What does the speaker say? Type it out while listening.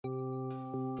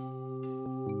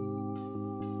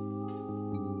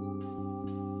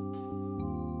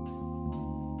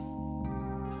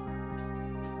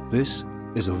This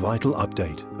is a vital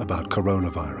update about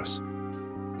coronavirus.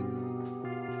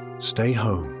 Stay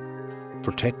home,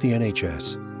 protect the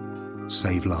NHS,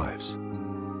 save lives.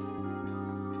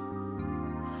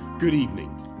 Good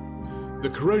evening. The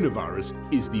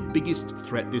coronavirus is the biggest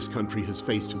threat this country has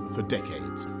faced for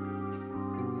decades.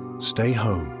 Stay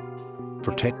home,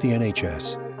 protect the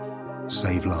NHS,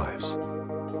 save lives.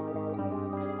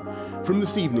 From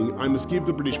this evening, I must give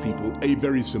the British people a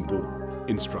very simple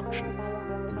instruction.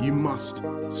 You must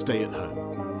stay at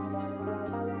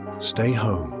home. Stay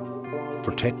home,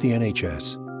 protect the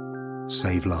NHS,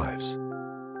 save lives.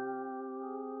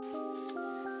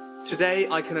 Today,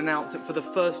 I can announce that for the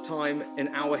first time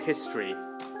in our history,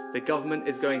 the government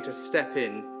is going to step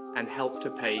in and help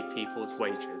to pay people's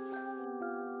wages.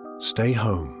 Stay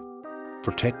home,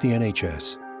 protect the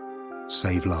NHS,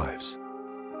 save lives.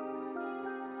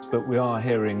 But we are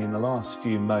hearing in the last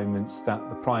few moments that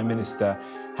the Prime Minister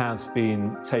has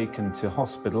been taken to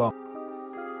hospital.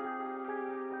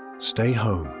 Stay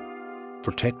home,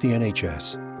 protect the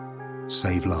NHS,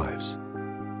 save lives.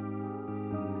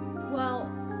 Well,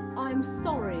 I'm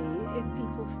sorry if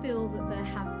people feel that there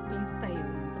have been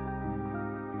failings.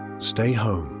 Stay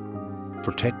home,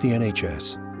 protect the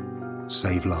NHS,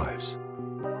 save lives.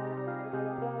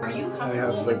 I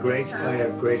have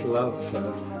great love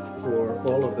for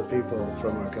all of the people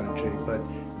from our country, but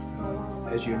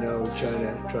as you know,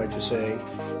 China tried to say at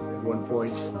one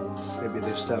point, maybe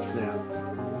they stopped now,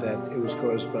 that it was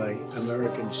caused by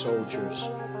American soldiers.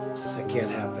 That can't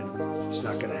happen. It's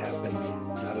not going to happen,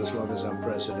 not as long as I'm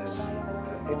president.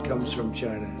 It comes from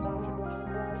China.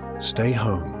 Stay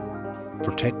home,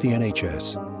 protect the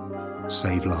NHS,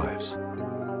 save lives.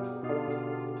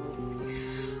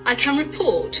 I can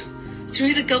report,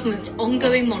 through the government's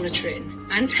ongoing monitoring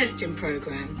and testing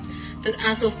programme, that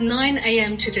as of 9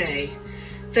 a.m. today,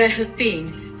 there have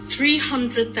been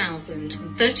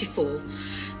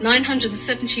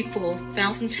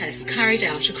 974,000 tests carried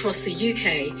out across the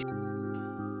UK.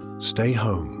 Stay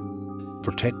home,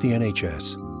 protect the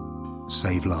NHS,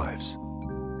 save lives.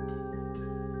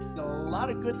 A lot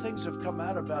of good things have come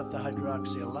out about the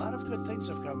hydroxy. A lot of good things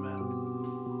have come out.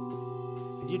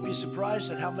 And you'd be surprised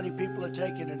at how many people are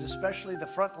taking it, especially the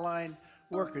frontline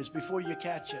workers, before you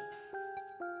catch it.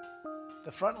 The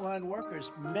frontline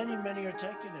workers, many are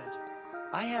taking it.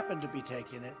 I happen to be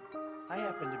taking it.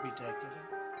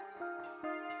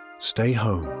 Stay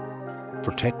home,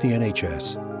 protect the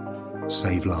NHS,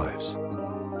 save lives.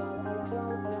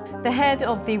 The head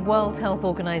of the World Health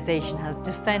Organization has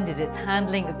defended its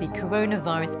handling of the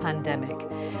coronavirus pandemic.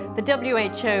 The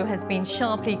WHO has been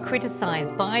sharply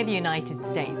criticized by the United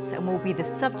States and will be the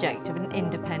subject of an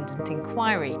independent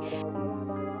inquiry.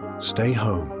 Stay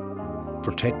home,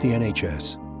 protect the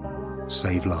NHS,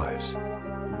 save lives.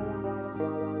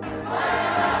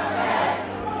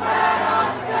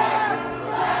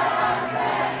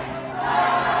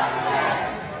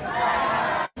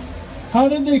 How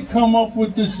did they come up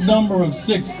with this number of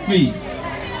 6 feet?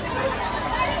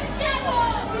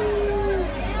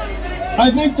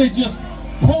 I think they just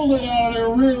pulled it out of their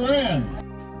rear end.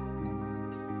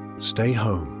 Stay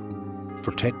home,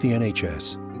 protect the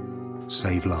NHS,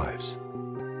 save lives.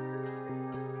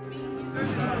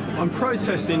 I'm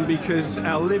protesting because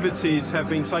our liberties have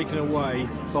been taken away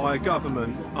by a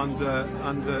government under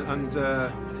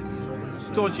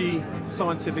dodgy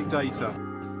scientific data.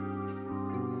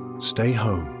 Stay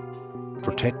home,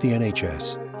 protect the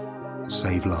NHS,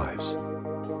 save lives.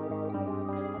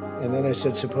 And then I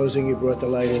said, supposing you brought the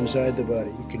light inside the body,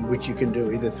 which you can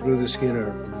do, either through the skin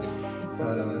or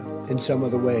in some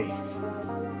other way.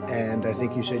 And I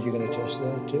think you said you're going to test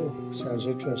that too. Sounds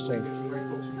interesting.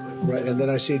 Right, and then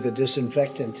I see the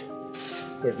disinfectant,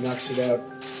 where it knocks it out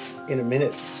in a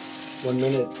minute, 1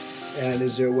 minute. And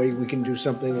is there a way we can do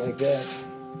something like that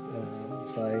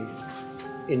by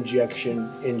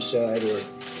injection inside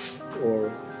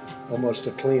or almost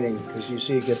a cleaning? Because you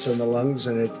see it gets on the lungs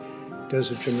and it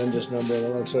does a tremendous number of the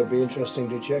lungs. So it'd be interesting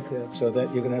to check that. So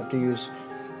that you're going to have to use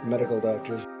medical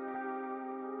doctors.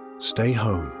 Stay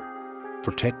home,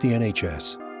 protect the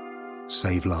NHS,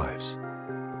 save lives.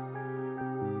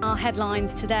 Our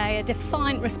headlines today: a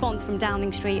defiant response from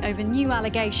Downing Street over new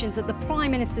allegations that the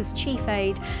Prime Minister's chief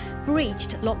aide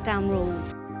breached lockdown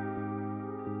rules.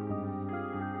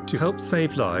 To help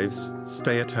save lives,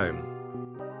 stay at home.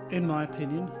 In my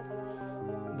opinion,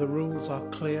 the rules are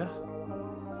clear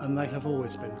and they have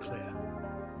always been clear.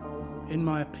 In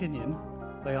my opinion,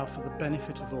 they are for the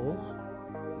benefit of all,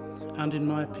 and in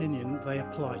my opinion, they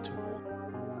apply to all.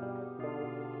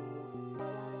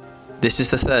 This is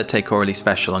the third Take Orally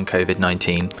special on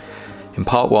COVID-19. In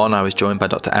part 1, I was joined by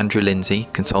Dr. Andrew Lindsay,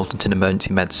 consultant in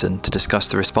emergency medicine, to discuss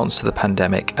the response to the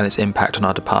pandemic and its impact on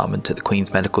our department at the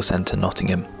Queen's Medical Centre,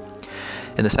 Nottingham.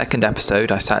 In the second episode,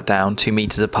 I sat down 2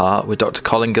 metres apart with Dr.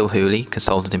 Colin Gilhooly,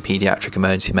 consultant in paediatric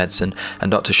emergency medicine,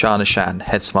 and Dr. Shana Shan,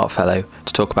 Head Smart Fellow,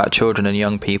 to talk about children and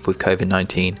young people with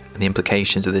COVID-19 and the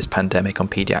implications of this pandemic on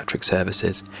paediatric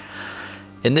services.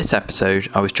 In this episode,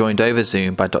 I was joined over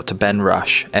Zoom by Dr. Ben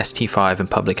Rush, ST5 in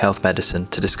Public Health Medicine,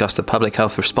 to discuss the public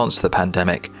health response to the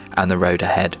pandemic and the road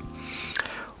ahead.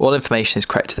 All information is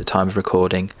correct at the time of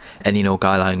recording. Any and all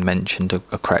guidelines mentioned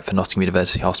are correct for Nottingham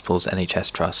University Hospital's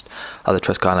NHS Trust. Other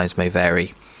trust guidelines may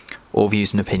vary. All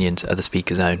views and opinions are the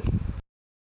speaker's own.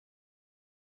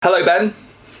 Hello, Ben.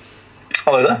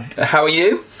 Hello there. How are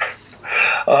you?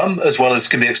 As well as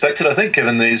can be expected, I think,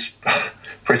 given these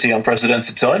pretty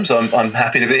unprecedented times. I'm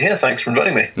happy to be here. Thanks for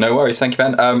inviting me. No worries. Thank you,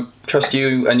 Ben. Trust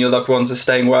you and your loved ones are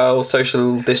staying well,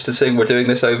 social distancing. We're doing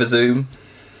this over Zoom.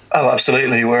 Oh,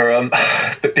 absolutely. We're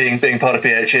being part of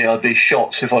PHE. I'd be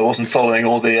shocked if I wasn't following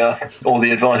all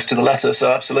the advice to the letter.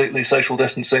 So absolutely, social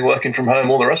distancing, working from home,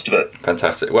 all the rest of it.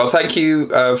 Fantastic. Well, thank you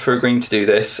for agreeing to do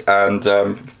this and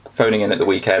phoning in at the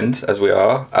weekend as we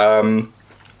are.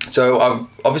 So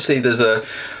obviously, there's a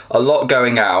lot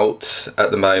going out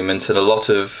at the moment, and a lot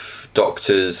of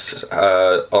doctors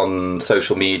on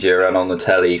social media and on the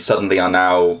telly suddenly are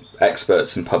now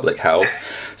experts in public health.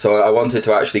 So I wanted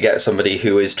to actually get somebody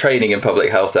who is training in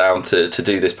public health down to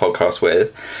do this podcast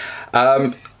with.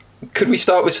 Could we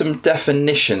start with some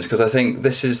definitions? Because I think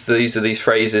these are these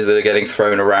phrases that are getting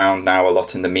thrown around now a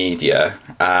lot in the media,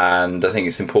 and I think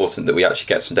it's important that we actually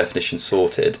get some definitions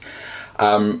sorted.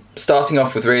 Starting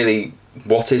off with really,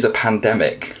 what is a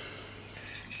pandemic?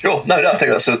 Sure. No, I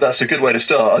think that's a good way to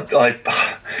start.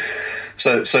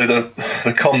 So the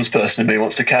comms person in me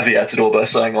wants to caveat it all by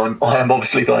saying I'm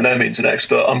obviously by no means an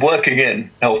expert. I'm working in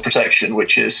health protection,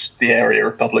 which is the area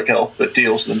of public health that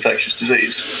deals with infectious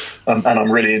disease, and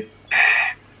I'm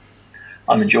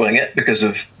enjoying it because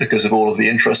of all of the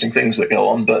interesting things that go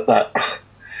on. But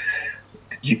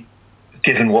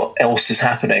given what else is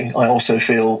happening, I also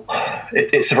feel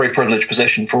it's a very privileged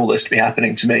position for all this to be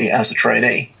happening to me as a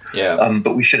trainee. Yeah.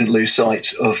 But we shouldn't lose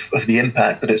sight of the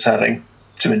impact that it's having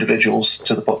to individuals,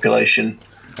 to the population,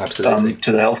 absolutely,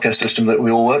 to the healthcare system that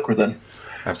we all work within.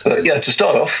 Absolutely. But yeah, to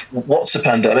start off, what's a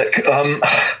pandemic?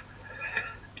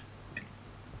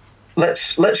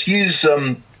 Let's use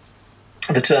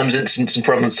the terms incidence and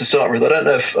prevalence to start with. I don't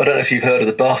know if you've heard of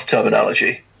the bathtub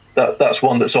analogy. That's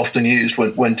one that's often used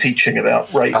when teaching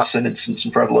about rates and incidence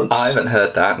and prevalence. I haven't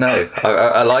heard that, no.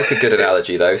 I like a good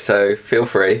analogy, though, so feel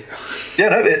free. Yeah,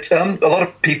 no, it's a lot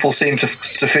of people seem to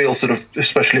feel sort of,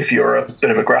 especially if you're a bit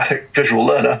of a graphic visual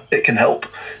learner, it can help.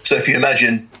 So if you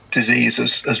imagine disease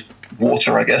as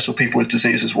water, I guess, or people with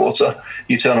disease as water,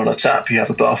 you turn on a tap, you have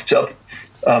a bathtub,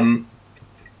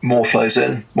 more flows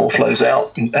in, more flows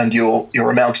out, and your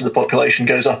amount of the population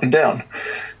goes up and down.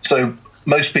 So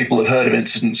most people have heard of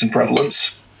incidence and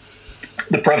prevalence.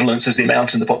 The prevalence is the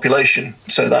amount in the population,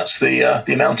 so that's the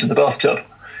amount in the bathtub.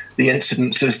 The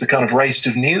incidence is the kind of rate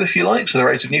of new, if you like, so the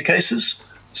rate of new cases.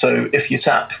 So if your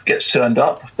tap gets turned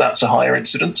up, that's a higher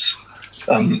incidence.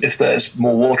 If there's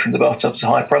more water in the bathtub, it's a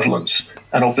higher prevalence.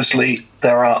 And obviously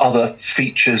there are other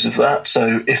features of that.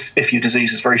 So if your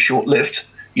disease is very short-lived,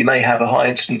 you may have a high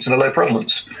incidence and a low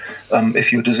prevalence.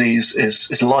 If your disease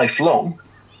is lifelong,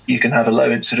 you can have a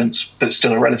low incidence but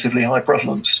still a relatively high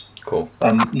prevalence. Cool.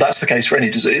 That's the case for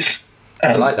any disease.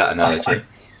 I like that analogy.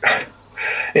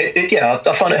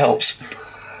 I find it helps.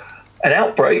 An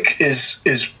outbreak is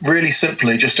really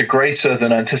simply just a greater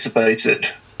than anticipated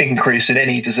increase in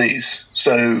any disease.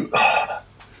 So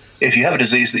if you have a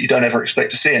disease that you don't ever expect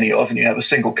to see any of and you have a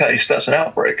single case, that's an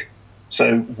outbreak.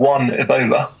 So one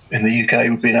Ebola in the UK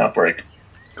would be an outbreak.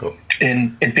 Cool.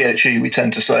 In PHE, we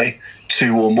tend to say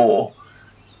 2 or more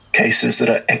cases that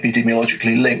are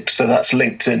epidemiologically linked. So that's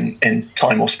linked in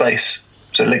time or space.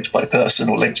 So linked by person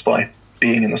or linked by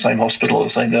being in the same hospital or the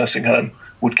same nursing home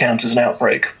would count as an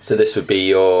outbreak. So this would be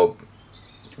your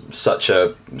such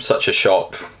a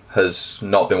shop has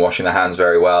not been washing their hands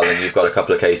very well, and you've got a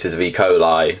couple of cases of E.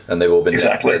 coli, and they've all been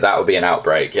exactly. That would be an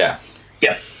outbreak. Yeah,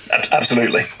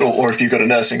 absolutely. Or if you've got a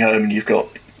nursing home and you've got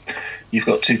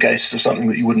 2 cases of something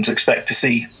that you wouldn't expect to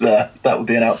see there, that would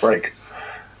be an outbreak.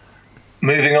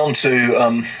 Moving on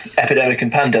to epidemic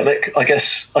and pandemic, I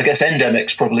guess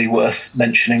endemic's probably worth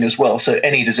mentioning as well. So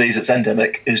any disease that's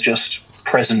endemic is just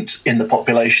present in the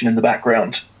population in the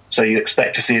background. So you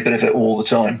expect to see a bit of it all the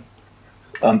time.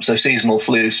 So seasonal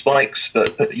flu spikes,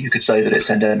 but you could say that it's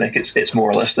endemic. It's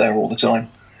more or less there all the time.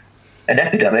 An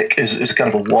epidemic is a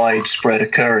kind of a widespread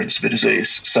occurrence of a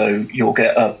disease, so you'll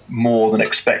get a more than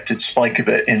expected spike of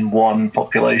it in one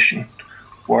population,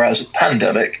 whereas a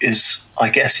pandemic is, I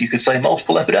guess you could say,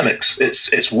 multiple epidemics.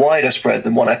 It's wider spread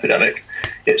than one epidemic.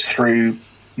 It's through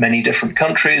many different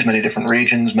countries, many different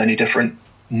regions, many different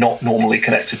not normally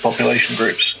connected population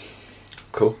groups.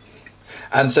 Cool.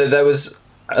 And so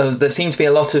there seemed to be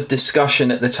a lot of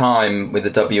discussion at the time with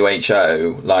the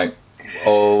WHO, like,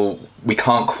 oh, we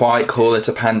can't quite call it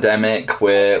a pandemic.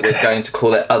 We're going to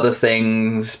call it other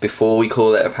things before we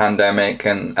call it a pandemic,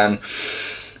 and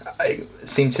it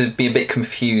seemed to be a bit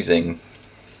confusing.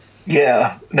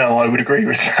 Yeah, no, I would agree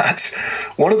with that.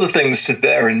 One of the things to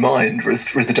bear in mind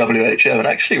with the WHO, and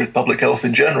actually with public health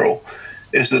in general,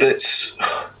 is that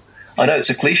I know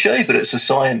it's a cliche, but it's a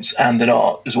science and an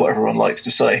art, is what everyone likes to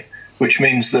say, which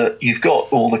means that you've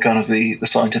got all the kind of the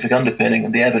scientific underpinning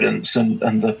and the evidence and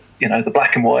the, the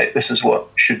black and white, this is what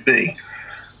should be.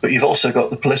 But you've also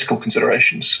got the political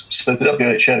considerations. So the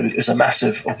WHO is a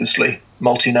massive, obviously,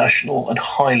 multinational and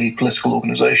highly political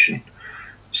organization.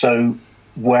 So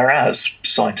whereas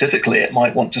scientifically it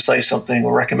might want to say something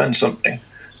or recommend something,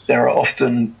 there are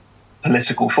often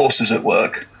political forces at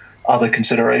work, other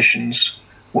considerations,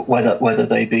 whether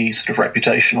they be sort of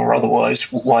reputation or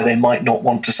otherwise, why they might not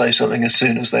want to say something as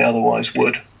soon as they otherwise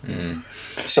would. Mm.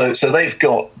 So they've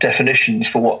got definitions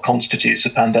for what constitutes a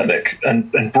pandemic,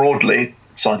 and broadly,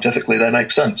 scientifically, they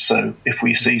make sense. So if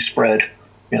we see spread,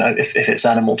 if it's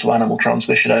animal to animal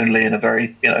transmission only in a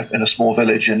very, in a small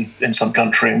village in some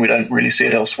country, and we don't really see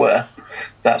it elsewhere,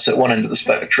 that's at one end of the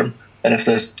spectrum. And if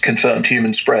there's confirmed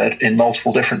human spread in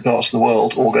multiple different parts of the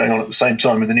world, all going on at the same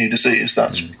time with a new disease,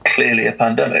 that's clearly a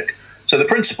pandemic. So the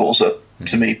principles are,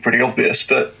 to me, pretty obvious,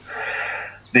 but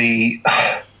the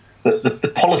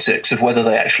politics of whether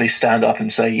they actually stand up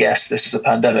and say, yes, this is a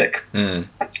pandemic,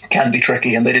 can be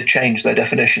tricky, and they did change their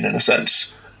definition, in a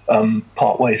sense,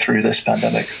 partway through this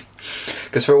pandemic.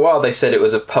 Because for a while they said it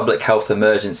was a public health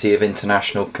emergency of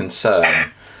international concern.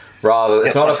 Rather,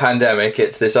 it's not a pandemic,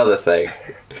 it's this other thing.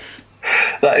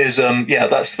 That is,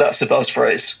 that's a buzz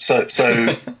phrase. So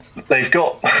they've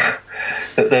got,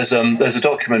 there's a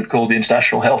document called the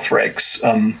International Health Regs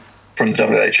from the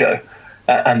WHO,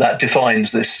 and that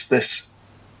defines this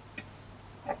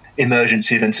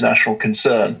emergency of international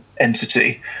concern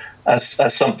entity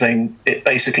as something. It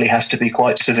basically has to be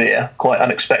quite severe, quite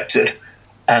unexpected,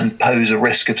 and pose a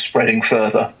risk of spreading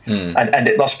further. And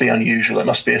it must be unusual. It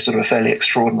must be a sort of a fairly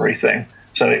extraordinary thing.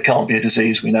 So it can't be a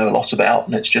disease we know a lot about,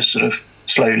 and it's just sort of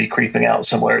slowly creeping out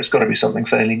somewhere. It's got to be something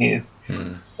fairly new.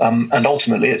 And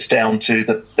ultimately, it's down to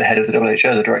the head of the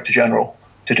WHO, the Director General,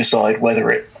 to decide whether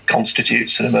it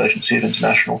constitutes an emergency of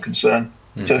international concern.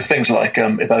 So things like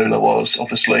Ebola was,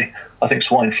 obviously. I think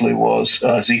swine flu was,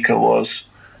 Zika was.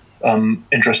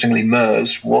 Interestingly,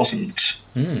 MERS wasn't.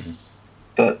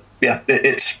 But yeah,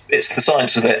 it's the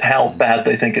science of it, how bad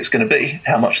they think it's going to be,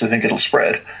 how much they think it'll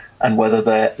spread, and whether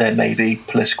there may be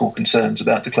political concerns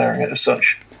about declaring it as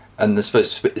such. And I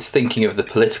suppose thinking of the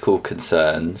political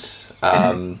concerns,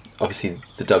 obviously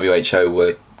the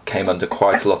WHO came under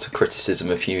quite a lot of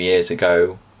criticism a few years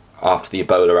ago after the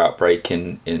Ebola outbreak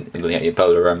in the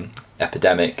Ebola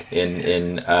epidemic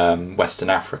in Western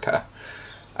Africa.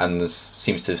 And there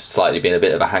seems to have slightly been a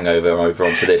bit of a hangover over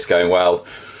onto this, going, well,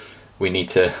 we need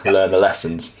to learn the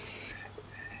lessons.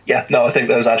 Yeah, no, I think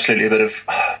there was absolutely a bit of,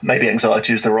 maybe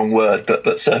anxiety is the wrong word,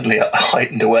 but certainly a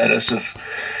heightened awareness of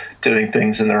doing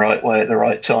things in the right way at the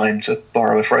right time, to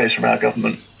borrow a phrase from our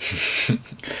government.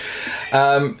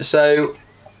 So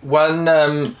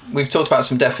when we've talked about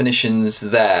some definitions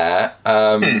there,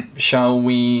 shall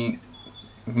we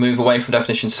move away from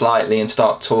definitions slightly and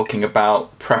start talking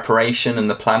about preparation and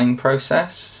the planning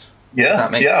process? Yeah, does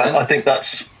that make sense? I think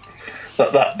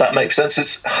that makes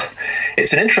sense.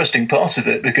 It's an interesting part of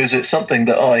it, because it's something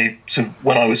that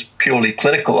when I was purely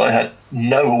clinical, I had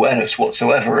no awareness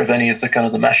whatsoever of any of the kind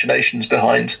of the machinations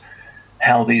behind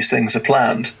how these things are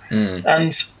planned.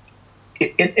 And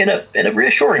in a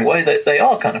reassuring way, that they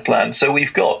are kind of planned. So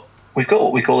we've got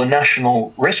what we call a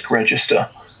national risk register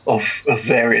of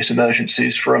various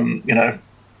emergencies, from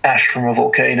ash from a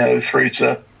volcano through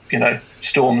to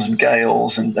storms and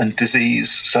gales and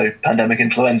disease. So pandemic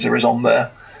influenza is on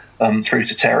there, through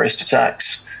to terrorist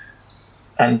attacks.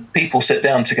 And people sit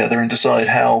down together and decide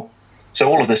how. So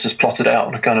all of this is plotted out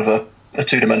on a kind of a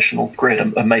two-dimensional grid,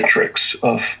 a matrix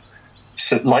of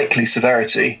likely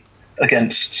severity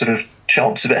against sort of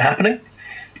chance of it happening.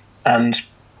 And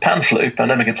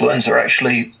pandemic influenza,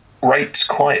 actually rates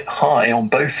quite high on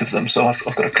both of them. So I've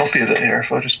got a copy of it here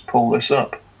if I just pull this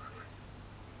up.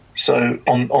 So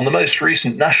on the most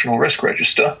recent National Risk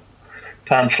Register,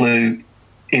 pan flu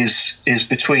is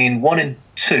between 1 in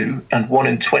 2 and 1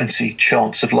 in 20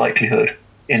 chance of likelihood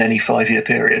in any 5-year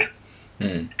period.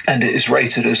 And it is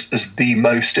rated as the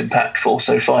most impactful,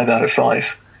 so 5 out of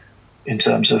 5 in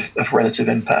terms of relative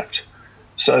impact.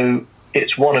 So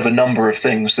it's one of a number of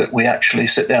things that we actually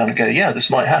sit down and go, yeah, this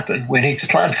might happen. We need to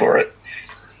plan for it.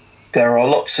 There are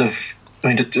lots of, I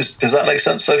mean, does that make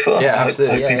sense so far? Yeah,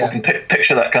 absolutely. I hope people can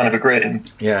picture that kind of a grid and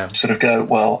sort of go,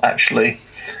 well, actually,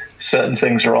 certain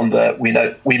things are on there.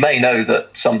 We may know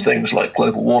that some things like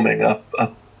global warming are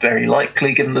very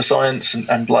likely, given the science,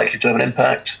 and likely to have an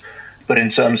impact. But in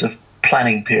terms of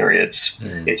planning periods,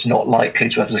 it's not likely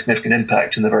to have a significant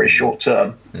impact in the very short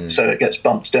term. So it gets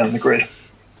bumped down the grid.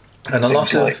 And a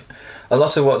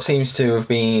lot of what seems to have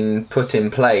been put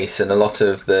in place, and a lot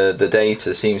of the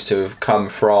data seems to have come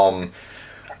from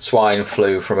swine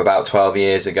flu from about 12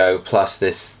 years ago, plus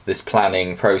this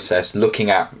planning process looking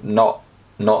at not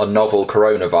a novel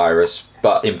coronavirus,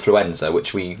 but influenza,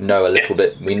 which we know a little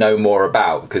bit, we know more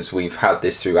about because we've had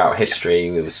this throughout history.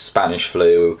 It was Spanish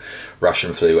flu,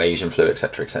 Russian flu, Asian flu,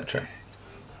 etc., etc.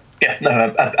 Yeah,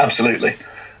 no, absolutely.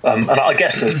 And I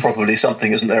guess there's probably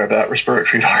something, isn't there, about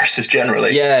respiratory viruses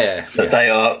generally? That they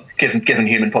are, given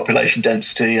human population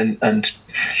density and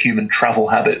human travel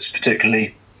habits,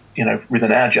 particularly,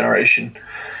 within our generation,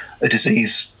 a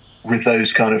disease with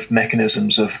those kind of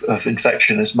mechanisms of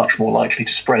infection is much more likely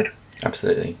to spread.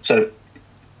 Absolutely.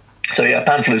 So yeah,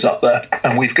 pan flu's up there,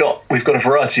 and we've got a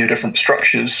variety of different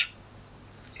structures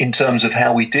in terms of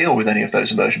how we deal with any of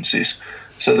those emergencies.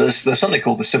 So there's something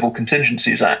called the Civil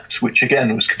Contingencies Act, which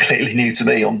again was completely new to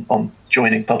me on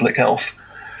joining public health,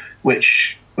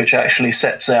 which actually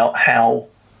sets out how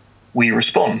we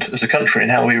respond as a country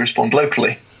and how we respond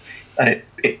locally, and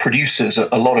it produces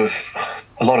a lot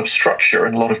of structure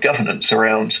and a lot of governance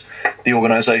around the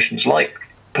organisations like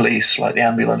police, like the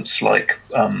ambulance, like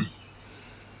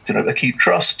acute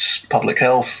trusts, public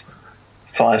health,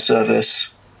 fire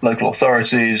service, local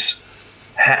authorities,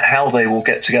 how they will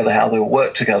get together, how they will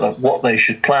work together, what they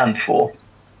should plan for,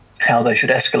 how they should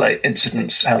escalate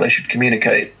incidents, how they should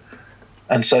communicate.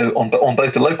 And so on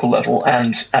both the local level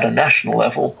and at a national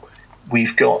level,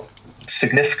 we've got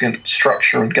significant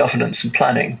structure and governance and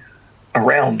planning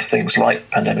around things like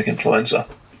pandemic influenza.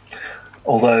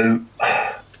 Although,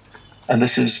 and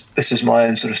this is my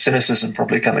own sort of cynicism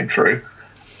probably coming through,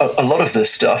 a lot of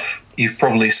this stuff you've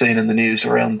probably seen in the news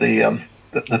around the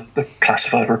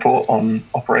classified report on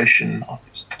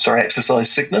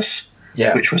exercise sickness,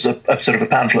 which was a sort of a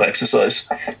pan flu exercise.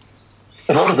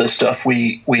 A lot of this stuff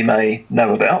we may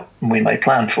know about and we may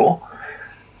plan for,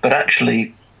 but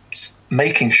actually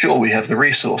making sure we have the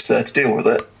resource there to deal with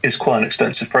it is quite an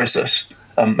expensive process.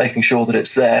 Making sure that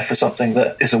it's there for something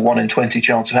that is a 1 in 20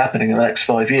 chance of happening in the next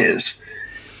 5 years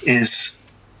is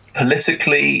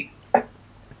politically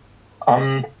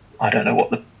I don't know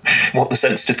what the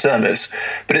sensitive term is,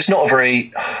 but it's not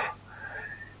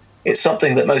it's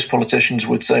something that most politicians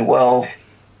would say, well,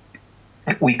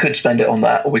 we could spend it on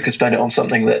that, or we could spend it on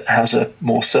something that has a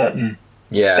more certain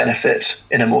benefit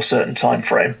in a more certain time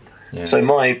frame. So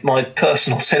my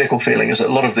personal cynical feeling is that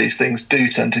a lot of these things do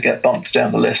tend to get bumped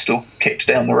down the list or kicked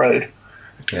down the road.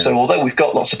 So although we've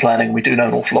got lots of planning, we do know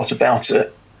an awful lot about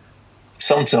it,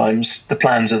 sometimes the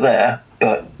plans are there,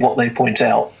 but what they point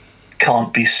out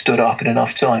can't be stood up in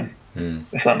enough time,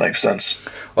 if that makes sense.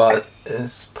 Well,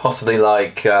 it's possibly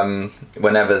like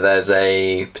whenever there's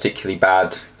a particularly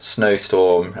bad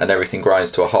snowstorm and everything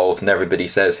grinds to a halt and everybody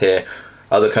says here,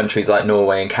 other countries like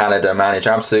Norway and Canada manage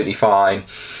absolutely fine.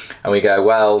 And we go,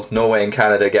 well, Norway and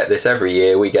Canada get this every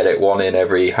year. We get it 1 in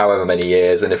every however many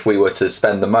years. And if we were to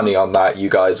spend the money on that, you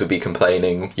guys would be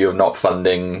complaining you're not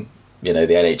funding, the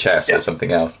NHS or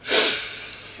something else.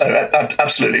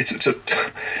 Absolutely. To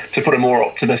put a more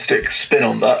optimistic spin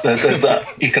on that, there's that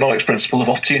economics principle of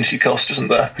opportunity cost, isn't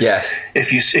there? Yes.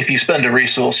 If you spend a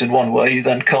resource in one way, you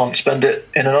then can't spend it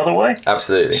in another way.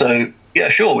 Absolutely. So yeah,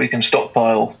 sure, we can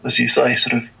stockpile, as you say,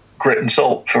 sort of grit and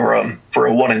salt for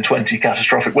a 1 in 20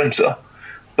 catastrophic winter,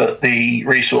 but the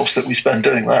resource that we spend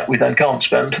doing that, we then can't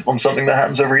spend on something that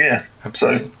happens every year.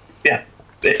 Absolutely. So yeah,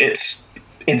 it's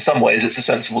in some ways it's a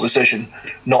sensible decision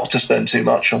not to spend too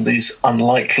much on these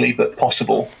unlikely but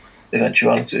possible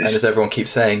eventualities. And as everyone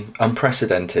keeps saying,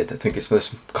 unprecedented. I think it's the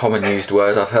most common used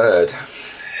word I've heard.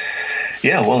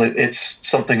 Yeah, well, it's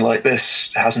something like this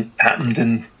hasn't happened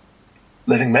in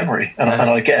living memory, and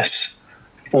I guess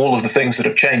all of the things that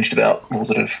have changed about, or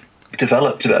that have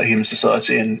developed about human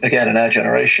society, and again in our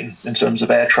generation, in terms of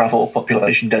air travel,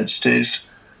 population densities,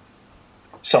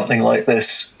 something like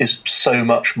this is so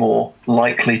much more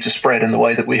likely to spread in the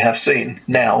way that we have seen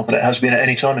now than it has been at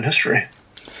any time in history.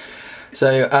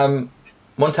 So,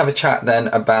 want to have a chat then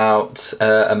about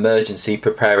emergency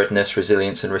preparedness,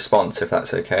 resilience and response, if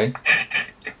that's okay.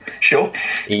 Sure.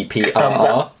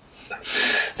 EPRR.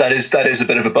 That is a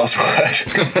bit of a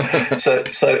buzzword. so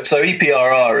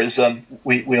EPRR is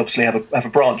we obviously have a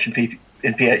branch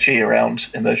in PHE around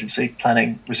emergency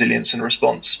planning, resilience and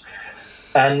response,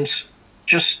 and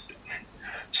just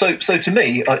so to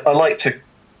me, I like to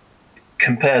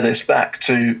compare this back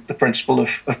to the principle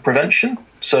of prevention.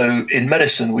 So in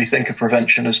medicine, we think of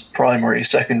prevention as primary,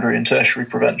 secondary, and tertiary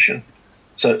prevention.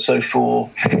 So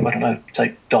for, I don't know,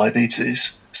 take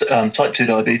diabetes, type 2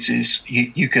 diabetes,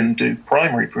 you can do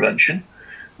primary prevention,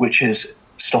 which is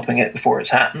stopping it before it's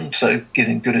happened. So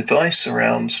giving good advice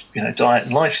around, diet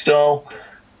and lifestyle.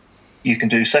 You can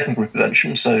do secondary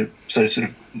prevention, so sort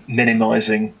of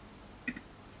minimizing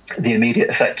the immediate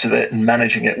effects of it and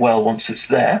managing it well once it's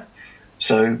there.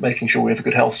 So making sure we have a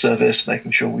good health service,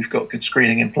 making sure we've got good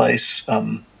screening in place,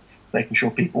 making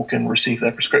sure people can receive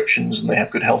their prescriptions and they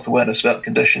have good health awareness about the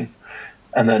condition.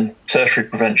 And then tertiary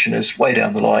prevention is way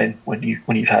down the line when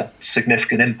you've had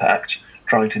significant impact,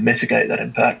 trying to mitigate that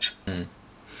impact.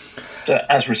 So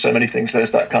as with so many things,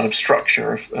 there's that kind of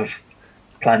structure of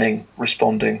planning,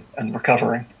 responding, and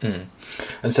recovering.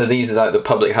 And so these are like the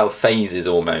public health phases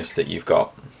almost that you've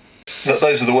got.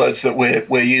 Those are the words that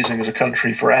we're using as a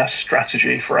country for our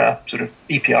strategy, for our sort of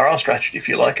EPRR strategy, if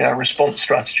you like, our response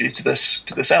strategy to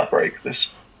this outbreak, this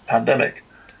pandemic.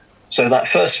 So that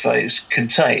first phase,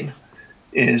 contain,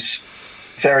 is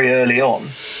very early on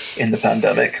in the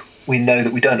pandemic. We know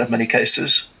that we don't have many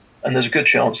cases, and there's a good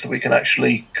chance that we can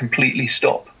actually completely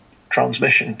stop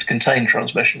transmission, to contain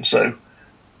transmission. So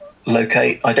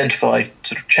locate, identify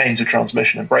sort of chains of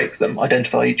transmission and break them,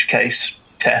 identify each case,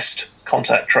 test,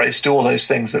 contact trace, do all those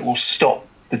things that will stop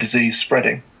the disease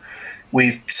spreading.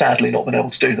 We've sadly not been able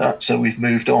to do that, so we've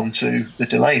moved on to the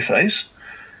delay phase,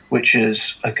 which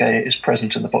is, okay, it is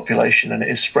present in the population and it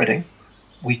is spreading.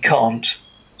 We can't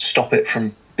stop it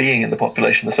from being in the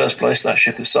population in the first place, that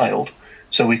ship has sailed,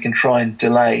 so we can try and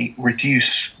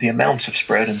reduce the amount of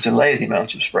spread and delay the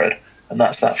amount of spread, and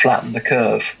that's that flatten the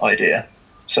curve idea.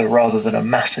 So rather than a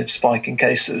massive spike in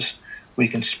cases, we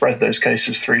can spread those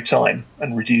cases through time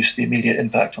and reduce the immediate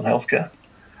impact on healthcare.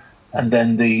 And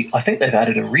then I think they've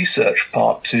added a research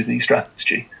part to the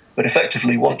strategy, but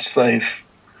effectively once we've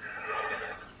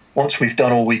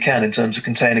done all we can in terms of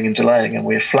containing and delaying and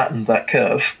we've flattened that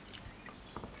curve,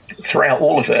 throughout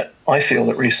all of it, I feel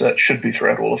that research should be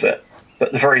throughout all of it.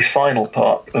 But the very final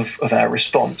part of our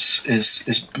response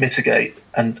is mitigate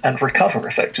and recover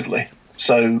effectively.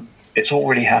 So it's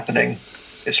already happening.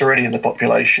 It's already in the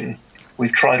population.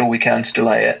 We've tried all we can to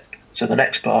delay it. So the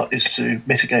next part is to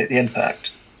mitigate the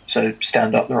impact. So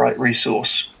stand up the right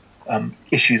resource,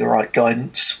 issue the right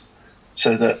guidance,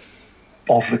 so that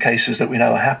of the cases that we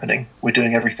know are happening, we're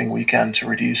doing everything we can to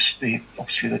reduce the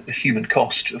human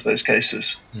cost of those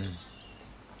cases.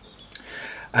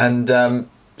 And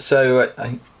so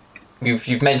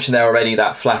you've mentioned there already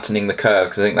that flattening the curve,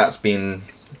 because I think that's been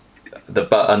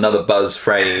another buzz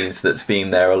phrase that's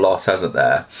been there a lot, hasn't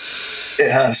there? It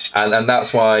has. And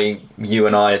that's why you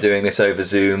and I are doing this over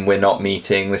Zoom. We're not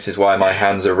meeting. This is why my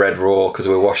hands are red raw, because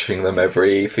we're washing them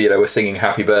we're singing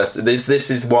happy birthday.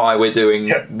 This is why we're doing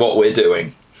what we're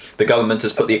doing. The government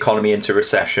has put the economy into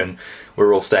recession.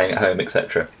 We're all staying at home,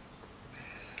 etc.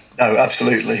 No,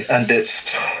 absolutely. And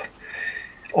it's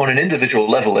on an individual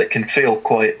level, it can feel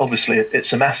quite, obviously,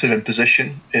 it's a massive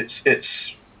imposition.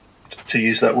 It's to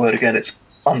use that word again, it's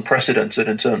unprecedented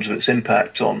in terms of its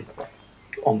impact on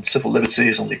civil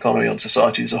liberties, on the economy, on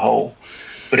society as a whole.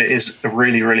 But it is a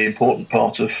really, really important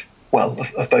part of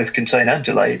both contain and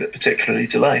delay, but particularly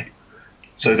delay.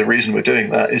 So the reason we're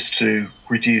doing that is to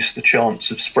reduce the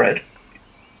chance of spread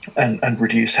and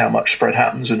reduce how much spread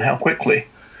happens and how quickly.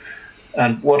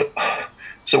 And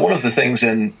so one of the things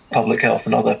in public health,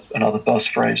 another buzz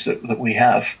phrase that we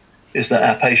have, is that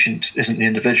our patient isn't the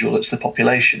individual, it's the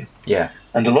population. Yeah.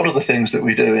 And a lot of the things that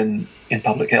we do in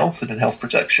public health and in health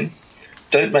protection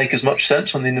don't make as much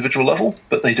sense on the individual level,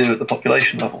 but they do at the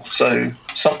population level. So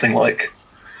something like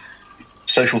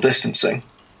social distancing,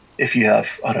 if you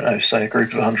have, I don't know, say a group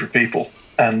of 100 people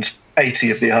and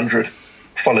 80 of the 100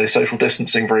 follow social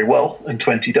distancing very well and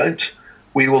 20 don't,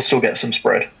 we will still get some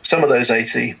spread. Some of those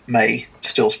 80 may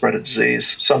still spread a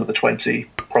disease, some of the 20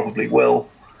 probably will,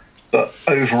 but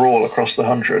overall across the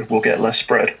 100 we'll get less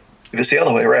spread. If it's the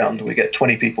other way around, we get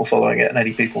 20 people following it and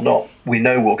 80 people not, we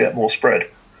know we'll get more spread.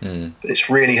 But it's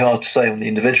really hard to say on the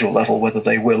individual level whether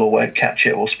they will or won't catch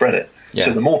it or spread it. Yeah.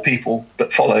 So the more people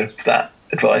that follow that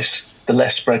advice, the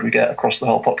less spread we get across the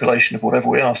whole population of whatever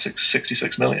we are,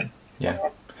 66 million. Yeah.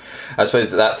 I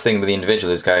suppose that's the thing with the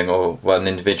individual is going, oh, well, an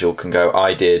individual can go,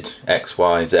 I did X,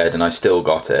 Y, Z, and I still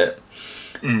got it.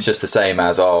 It's just the same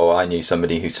as, oh, I knew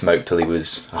somebody who smoked till he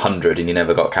was 100 and he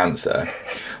never got cancer.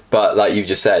 But like you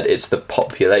just said, it's the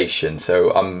population.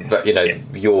 So,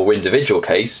 your individual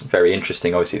case, very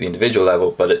interesting, obviously, at the individual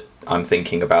level, but I'm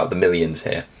thinking about the millions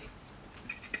here.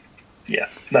 Yeah,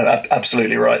 no,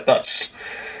 absolutely right. That's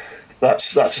a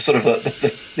sort of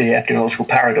the epidemiological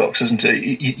paradox, isn't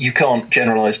it? You can't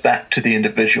generalise back to the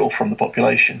individual from the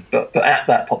population, but at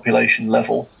that population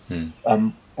level,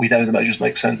 we know the measures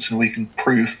make sense, and we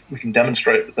can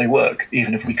demonstrate that they work,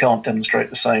 even if we can't demonstrate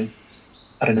the same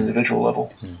at an individual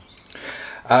level.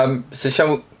 So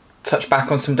shall we touch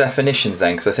back on some definitions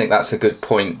then? Because I think that's a good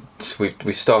point.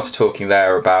 We've started talking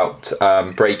there about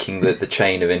breaking the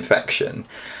chain of infection.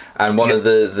 And one of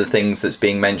the things that's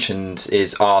being mentioned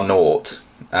is R0,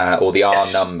 or the R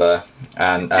number.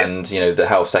 And the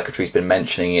Health Secretary's been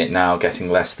mentioning it now, getting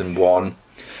less than 1.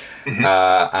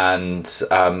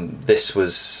 This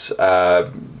was,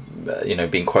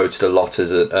 being quoted a lot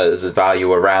as a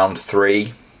value around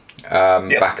 3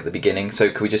 back at the beginning.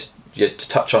 So could we just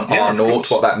touch on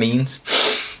R0, what that means?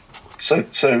 So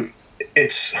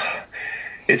it's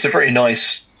a very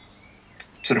nice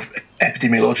sort of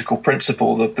epidemiological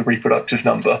principle, the reproductive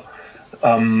number.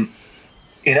 In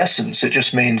essence, it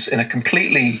just means in a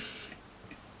completely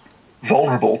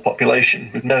vulnerable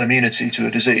population with no immunity to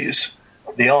a disease,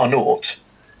 the R0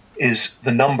 is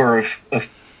the number of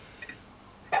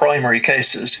primary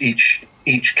cases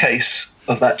each case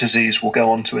of that disease will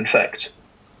go on to infect.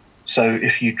 So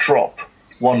if you drop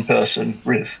one person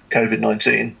with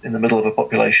COVID-19 in the middle of a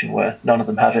population where none of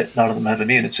them have it, none of them have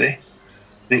immunity,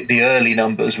 the early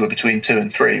numbers were between 2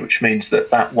 and 3, which means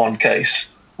that one case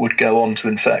would go on to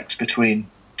infect between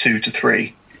 2 to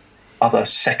 3 other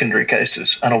secondary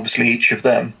cases, and obviously each of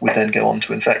them would then go on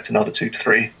to infect another 2 to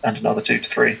 3 and another 2 to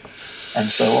 3, and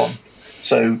so on.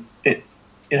 So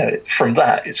from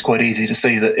that, it's quite easy to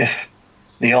see that if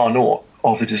the R0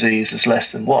 of the disease is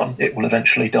less than 1, it will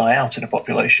eventually die out in a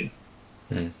population.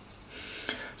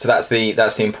 So that's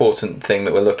the important thing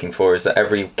that we're looking for, is that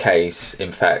every case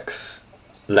infects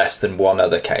less than one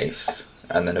other case,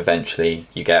 and then eventually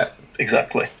you get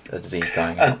exactly a disease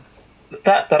dying out. And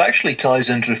that actually ties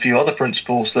into a few other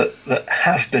principles that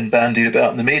have been bandied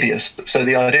about in the media. So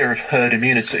the idea of herd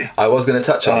immunity. I was going to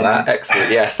touch on that. Excellent.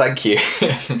 Yes, thank you.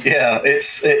 Yeah,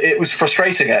 it was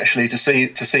frustrating actually to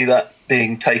see that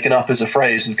being taken up as a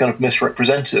phrase and kind of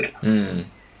misrepresented.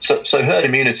 So herd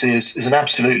immunity is an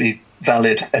absolutely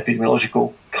valid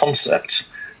epidemiological concept,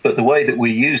 but the way that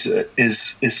we use it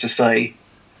is to say.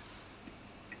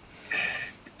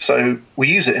 So we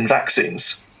use it in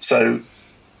vaccines. So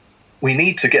we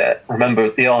need to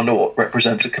remember, the R0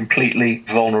 represents a completely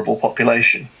vulnerable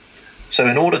population. So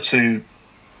in order to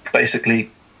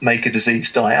basically make a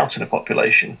disease die out in a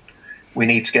population, we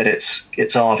need to get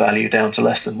its R value down to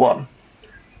less than 1.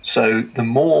 So the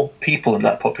more people in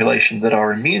that population that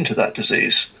are immune to that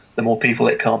disease, the more people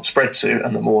it can't spread to,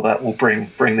 and the more that will bring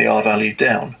the R value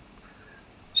down.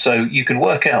 So you can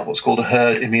work out what's called a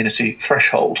herd immunity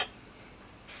threshold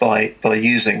by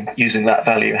using that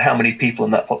value, how many people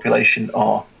in that population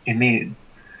are immune.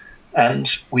 And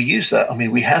we use that. I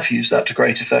mean, we have used that to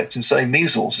great effect in, say,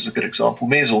 measles is a good example.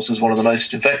 Measles is one of the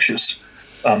most infectious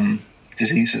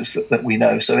diseases that we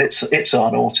know. So its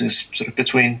R0 is sort of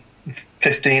between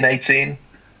 15, 18.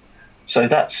 So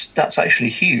that's actually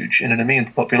huge. In an immune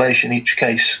population, each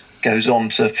case goes on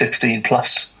to 15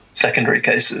 plus secondary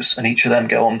cases, and each of them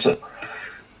go on to.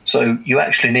 So you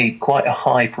actually need quite a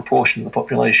high proportion of the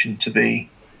population to be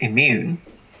immune.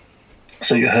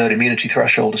 So your herd immunity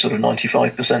threshold is sort of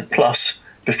 95% plus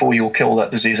before you'll kill that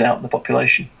disease out in the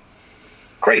population.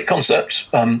 Great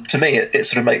concept. To me, it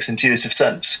sort of makes intuitive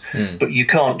sense. But you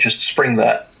can't just spring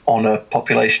that on a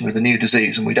population with a new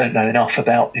disease, and we don't know enough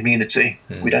about immunity.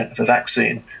 We don't have a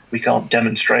vaccine. We can't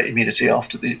demonstrate immunity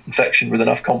after the infection with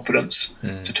enough confidence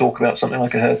to talk about something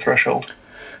like a herd threshold.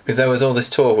 Because there was all this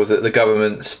talk, was that the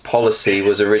government's policy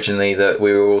was originally that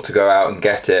we were all to go out and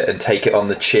get it and take it on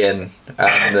the chin,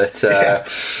 and that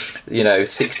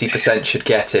 60% should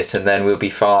get it and then we'll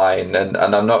be fine. And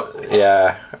I'm not.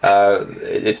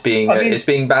 It's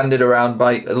being bandied around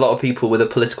by a lot of people with a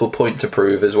political point to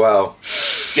prove as well.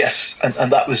 Yes, and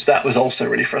that was also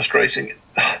really frustrating.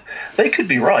 They could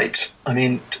be right. I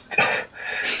mean.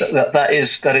 That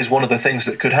is one of the things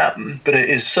that could happen, but it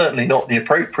is certainly not the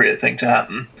appropriate thing to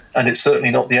happen, and it's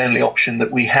certainly not the only option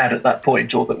that we had at that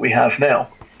point or that we have now.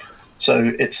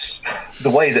 So it's the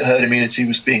way that herd immunity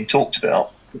was being talked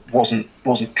about wasn't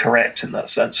correct in that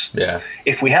sense. Yeah.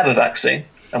 If we have a vaccine,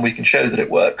 and we can show that it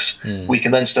works, we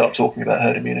can then start talking about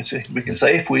herd immunity. We can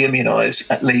say if we immunise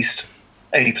at least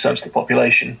 80% of the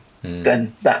population,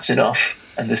 then that's enough,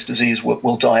 and this disease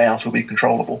will die out or be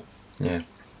controllable. Yeah.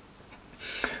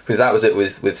 Because that was it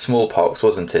with smallpox,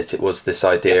 wasn't it? It was this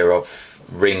idea of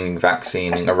ring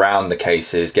vaccinating around the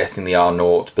cases, getting the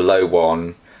R0 below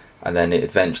 1, and then it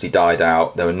eventually died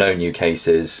out. There were no new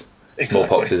cases. Exactly.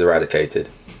 Smallpox is eradicated.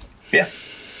 Yeah.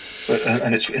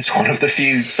 And it's one of the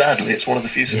few, sadly, it's one of the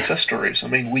few success stories. I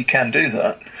mean, we can do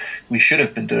that. We should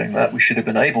have been doing that. We should have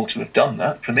been able to have done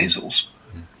that for measles.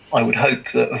 I would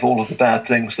hope that of all of the bad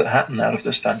things that happen out of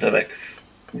this pandemic,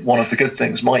 one of the good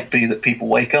things might be that people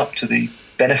wake up to the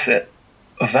benefit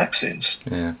of vaccines.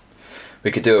 Yeah.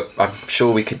 I'm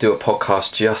sure we could do a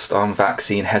podcast just on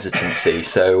vaccine hesitancy,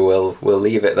 so we'll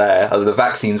leave it there. The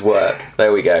vaccines work.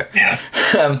 There we go. Yeah.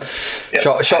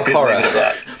 Shock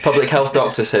horror. Public health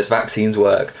doctor says vaccines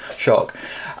work. Shock.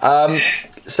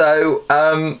 So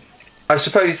I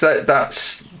suppose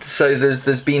that's so.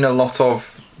 There's been a lot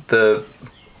of the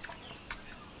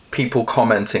people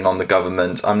commenting on the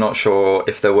government. I'm not sure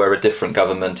if there were a different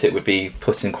government, it would be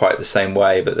put in quite the same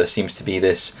way. But there seems to be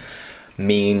this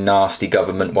mean, nasty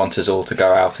government want us all to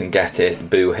go out and get it,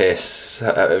 boo hiss.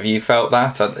 Have you felt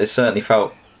that? It certainly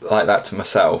felt like that to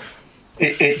myself.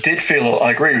 It did feel,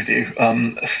 I agree with you,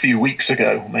 a few weeks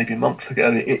ago, maybe a month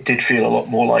ago, it did feel a lot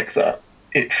more like that.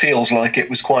 It feels like it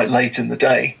was quite late in the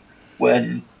day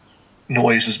when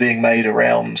noise was being made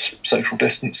around social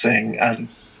distancing and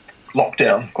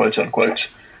lockdown, quote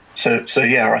unquote. So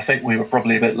yeah, I think we were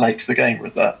probably a bit late to the game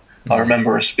with that. I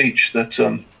remember a speech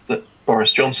that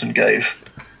Boris Johnson gave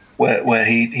where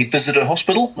he visited a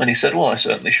hospital and he said, well, I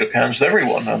certainly shook hands with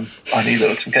everyone. I knew there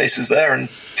were some cases there, and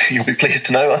you'll be pleased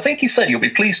to know, I think he said, you'll be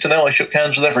pleased to know I shook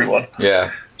hands with everyone.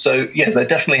 Yeah. So yeah, there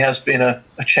definitely has been a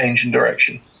change in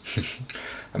direction.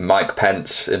 And Mike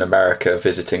Pence in America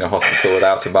visiting a hospital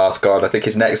without a mask on. I think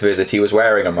his next visit he was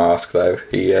wearing a mask though.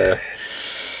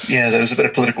 Yeah, there was a bit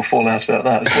of political fallout about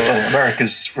that as well.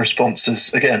 America's response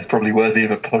is, again, probably worthy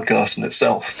of a podcast in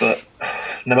itself, but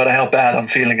no matter how bad I'm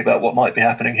feeling about what might be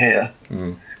happening here,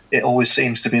 it always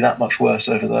seems to be that much worse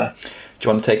over there. Do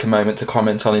you want to take a moment to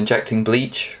comment on injecting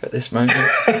bleach at this moment?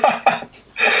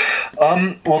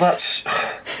 Well,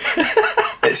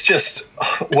 it's just,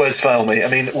 words fail me. I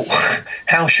mean,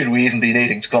 how should we even be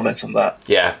needing to comment on that?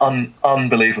 Yeah.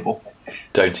 Unbelievable.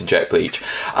 Don't inject bleach.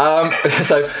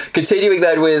 So continuing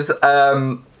then with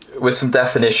some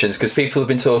definitions, because people have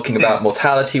been talking about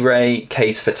mortality rate,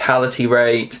 case fatality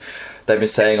rate. They've been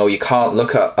saying, you can't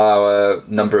look at our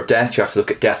number of deaths, you have to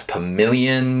look at deaths per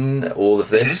million, all of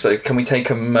this. So can we take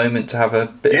a moment to have a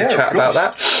bit of a chat about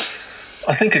that?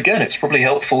 I think, again, it's probably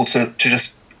helpful to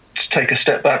just take a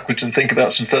step backwards and think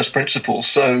about some first principles.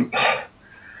 So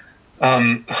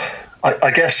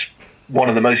I guess one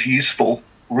of the most useful,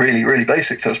 really, really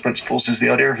basic first principles is the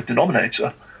idea of a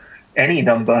denominator. Any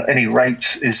number, any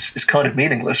rate is kind of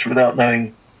meaningless without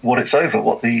knowing what it's over,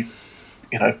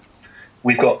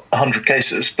 we've got 100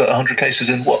 cases, but 100 cases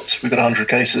in what? We've got 100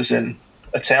 cases in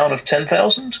a town of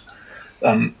 10,000.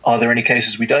 Are there any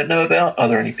cases we don't know about? Are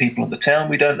there any people in the town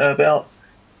we don't know about?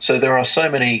 So there are so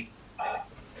many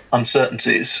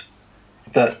uncertainties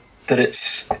that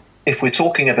it's, if we're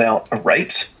talking about a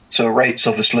rate, so a rate's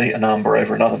obviously a number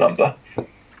over another number,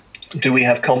 do we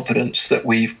have confidence that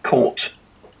we've caught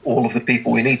all of the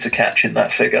people we need to catch in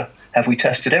that figure? Have we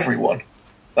tested everyone?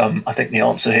 I think the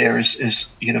answer here is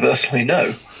universally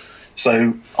no.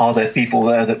 So are there people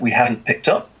there that we haven't picked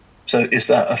up? So is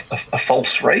that a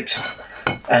false rate?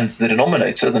 And the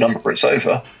denominator, the number it's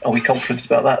over, are we confident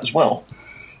about that as well?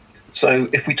 So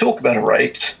if we talk about a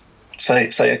rate, say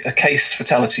a case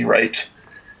fatality rate,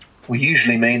 we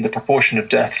usually mean the proportion of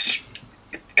deaths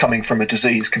coming from a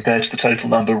disease compared to the total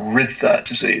number with that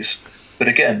disease. But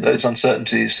again, those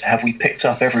uncertainties, have we picked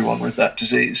up everyone with that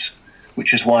disease?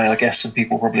 Which is why I guess some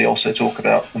people probably also talk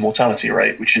about the mortality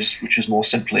rate, which is more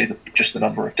simply just the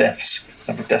number of deaths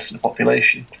in the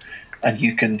population. And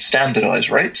you can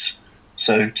standardize rates,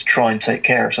 so to try and take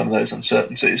care of some of those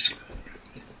uncertainties.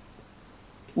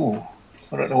 I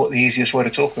don't know what the easiest way to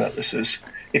talk about this is.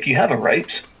 If you have a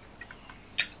rate,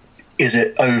 is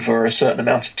it over a certain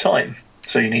amount of time?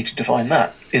 So you need to define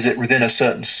that. Is it within a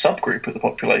certain subgroup of the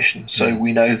population? So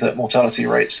we know that mortality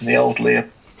rates in the elderly are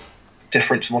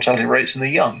different to mortality rates in the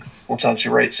young, mortality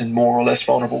rates in more or less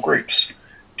vulnerable groups.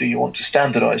 Do you want to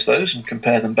standardize those and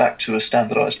compare them back to a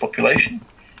standardized population?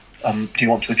 Do you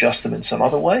want to adjust them in some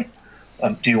other way?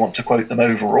 Do you want to quote them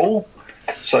overall?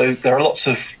 So there are lots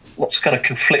of kind of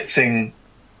conflicting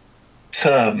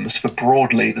terms for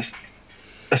broadly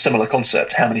a similar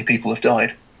concept, how many people have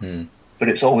died. but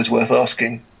it's always worth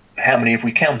asking, how many have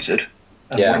we counted,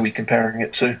 and what are we comparing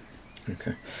it to?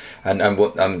 Okay. And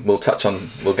we'll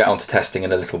get on to testing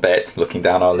in a little bit, looking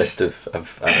down our list of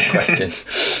questions.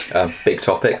 Big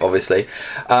topic, obviously.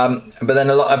 But then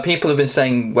a lot of people have been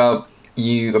saying, about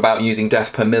using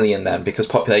death per million then, because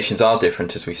populations are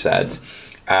different, as we said.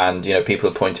 And, people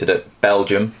have pointed at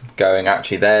Belgium, going,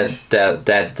 actually, their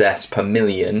dead deaths per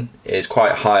million is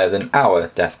quite higher than our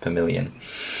death per million.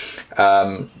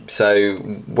 So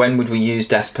when would we use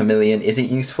deaths per million? Is it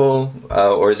useful,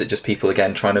 or is it just people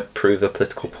again trying to prove a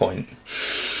political point?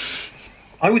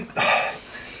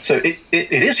 So it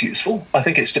is useful. I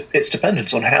think it's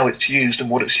dependent on how it's used and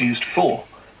what it's used for.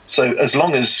 So as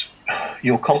long as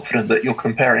you're confident that you're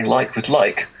comparing like with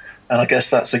like, and I guess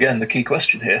that's again the key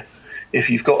question here. If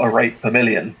you've got a rate per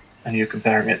million and you're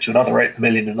comparing it to another rate per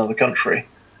million in another country,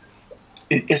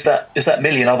 is that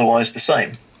million otherwise the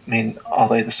same? I mean, are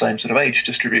they the same sort of age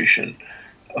distribution?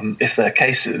 If they're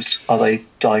cases, are they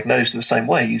diagnosed in the same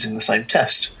way using the same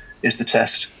test? Is the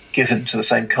test given to the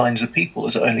same kinds of people?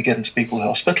 Is it only given to people who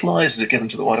are hospitalised? Is it given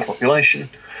to the wider population?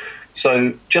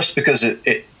 So just because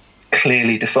it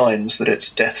clearly defines that it's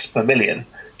deaths per million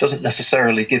doesn't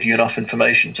necessarily give you enough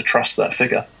information to trust that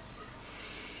figure.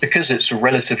 Because it's a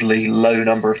relatively low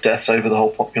number of deaths over the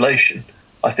whole population,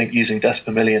 I think using deaths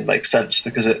per million makes sense,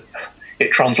 because it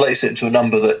translates it into a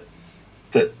number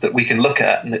that we can look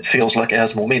at and it feels like it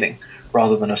has more meaning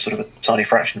rather than a sort of a tiny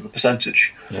fraction of a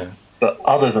percentage. Yeah. But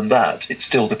other than that, it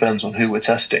still depends on who we're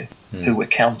testing, who we're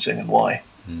counting and why.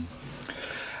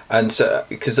 And so,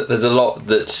 because there's a lot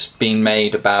that's been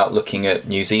made about looking at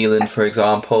New Zealand, for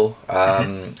example,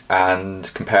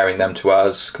 and comparing them to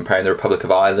us, comparing the Republic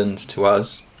of Ireland to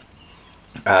us.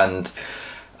 And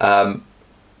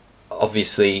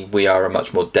obviously we are a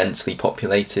much more densely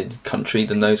populated country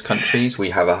than those countries.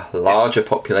 We have a larger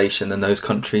population than those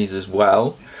countries as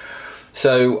well.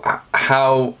 So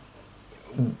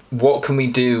what can we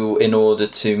do in order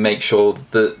to make sure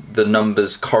that the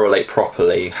numbers correlate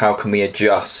properly? How can we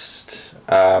adjust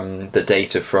the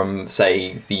data from,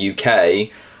 say, the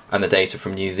UK and the data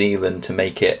from New Zealand to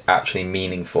make it actually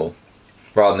meaningful,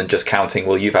 rather than just counting,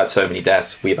 well, you've had so many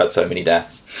deaths, we've had so many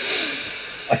deaths?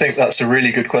 I think that's a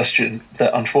really good question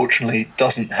that unfortunately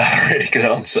doesn't have a really good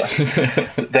answer.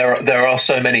 There are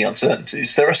so many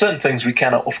uncertainties. There are certain things we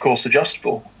cannot, of course, adjust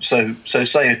for. So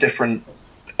say a different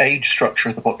age structure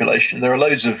of the population. There are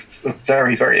loads of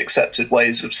very, very accepted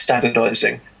ways of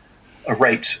standardizing a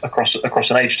rate across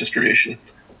an age distribution.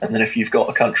 And then if you've got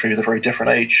a country with a very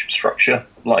different age structure,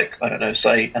 like, I don't know,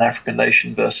 say an African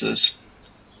nation versus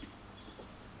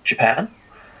Japan,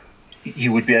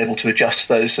 you would be able to adjust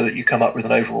those so that you come up with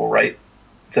an overall rate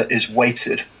that is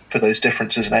weighted for those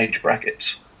differences in age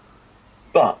brackets.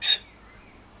 But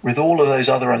with all of those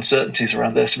other uncertainties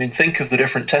around this, I mean, think of the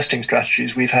different testing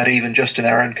strategies we've had even just in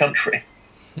our own country,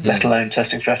 let alone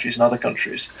testing strategies in other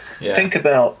countries. Yeah. Think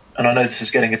about, and I know this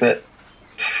is getting a bit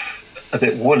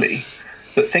woolly,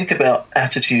 but think about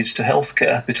attitudes to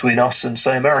healthcare between us and,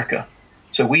 say, America.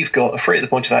 So we've got a free at the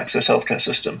point of access healthcare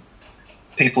system.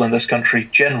 People in this country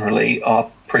generally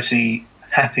are pretty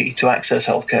happy to access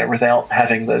healthcare without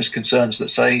having those concerns that,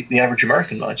 say, the average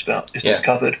American might about. Is this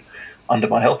covered under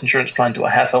my health insurance plan? Do I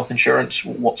have health insurance?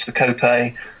 What's the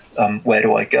copay? Where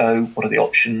do I go? What are the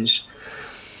options?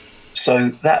 So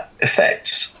that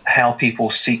affects how people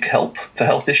seek help for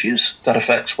health issues. That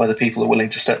affects whether people are willing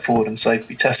to step forward and say,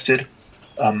 be tested.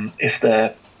 If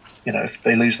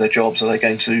they lose their jobs, are they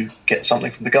going to get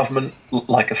something from the government,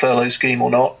 like a furlough scheme or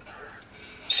not?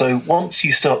 So once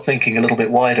you start thinking a little bit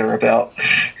wider about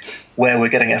where we're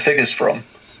getting our figures from,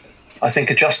 I think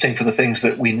adjusting for the things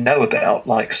that we know about,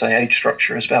 like, say, age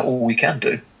structure, is about all we can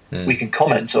do. We can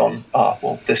comment on,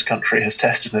 this country has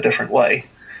tested in a different way.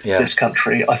 Yeah. This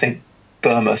country, I think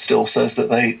Burma still says that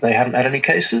they haven't had any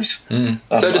cases. So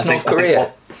does North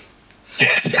Korea.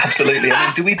 Yes, absolutely. I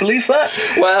mean, do we believe that?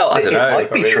 Well, I don't know. It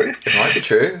might be true. It might be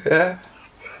true, yeah.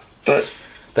 But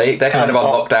they're kind of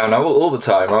on lockdown all the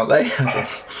time, aren't they?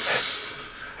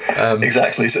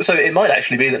 Exactly. So it might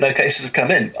actually be that no cases have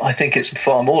come in. I think it's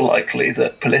far more likely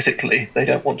that politically they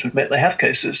don't want to admit they have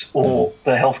cases, or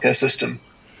their healthcare system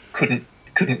couldn't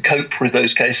cope with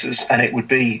those cases, and it would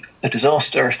be a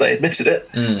disaster if they admitted it.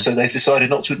 So they've decided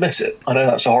not to admit it. I know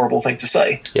that's a horrible thing to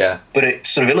say, but it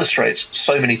sort of illustrates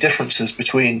so many differences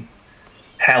between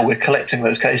how we're collecting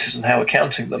those cases and how we're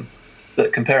counting them,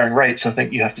 that comparing rates, I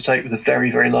think you have to take with a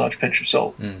very, very large pinch of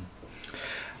salt.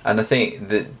 And I think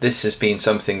that this has been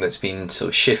something that's been sort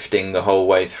of shifting the whole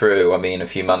way through. I mean, a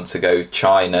few months ago,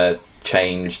 China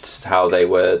changed how they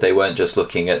weren't just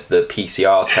looking at the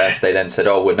PCR test. They then said,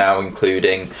 we're now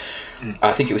including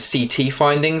I think it was CT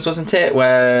findings, wasn't it?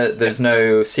 Where there's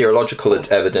no serological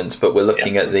evidence, but we're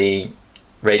looking at the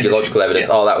radiological evidence.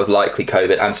 Oh, that was likely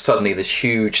COVID, and suddenly this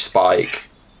huge spike.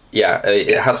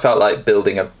 It has felt like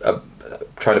building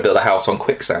trying to build a house on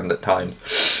quicksand at times.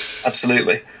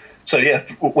 Absolutely. So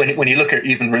when you look at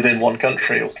even within one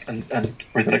country and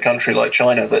within a country like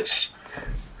China,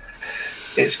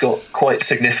 it's got quite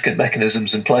significant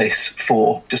mechanisms in place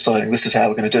for deciding this is how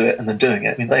we're going to do it and then doing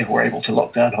it. I mean, they were able to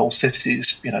lock down whole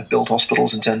cities, build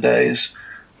hospitals in 10 days.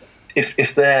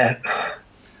 If they're,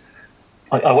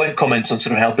 I won't comment on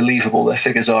sort of how believable their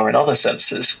figures are in other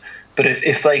senses, but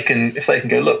if they can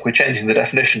go, look, we're changing the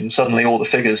definition, and suddenly all the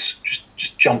figures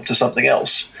just jump to something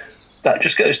else, that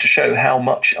just goes to show how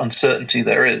much uncertainty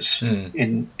there is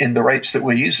in the rates that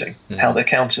we're using, how they're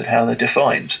counted, how they're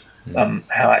defined.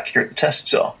 How accurate the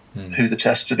tests are, who the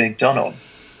tests are being done on.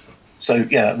 So,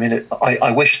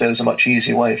 I wish there was a much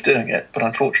easier way of doing it, but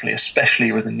unfortunately,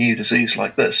 especially with a new disease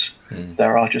like this,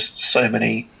 there are just so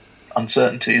many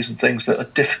uncertainties and things that are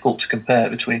difficult to compare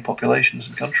between populations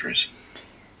and countries.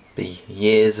 Be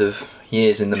years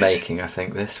in the making, I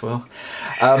think, this will.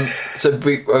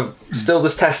 So still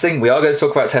this testing, we are going to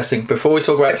talk about testing. Before we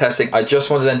talk about testing, I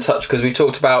just want to then touch, because we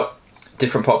talked about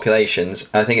different populations.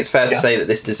 I think it's fair to say that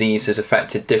this disease has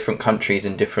affected different countries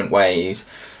in different ways,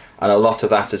 and a lot of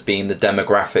that has been the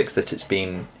demographics that it's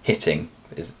been hitting.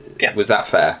 Was that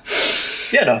fair?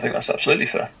 Yeah, no, I think that's absolutely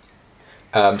fair.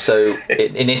 So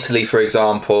in Italy, for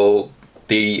example,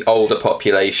 the older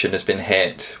population has been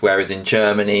hit, whereas in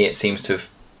Germany it seems to have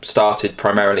started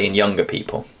primarily in younger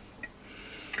people.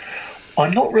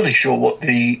 I'm not really sure what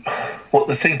the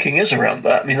thinking is around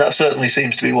that. I mean, that certainly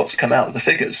seems to be what's come out of the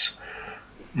figures.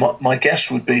 My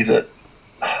guess would be that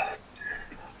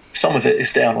some of it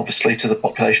is down, obviously, to the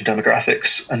population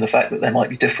demographics and the fact that there might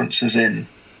be differences in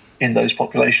those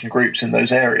population groups in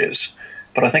those areas.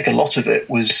 But I think a lot of it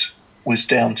was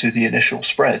down to the initial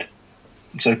spread.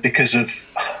 And so because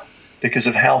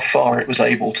of how far it was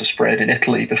able to spread in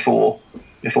Italy before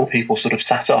people sort of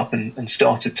sat up and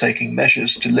started taking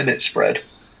measures to limit spread,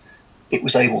 it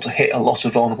was able to hit a lot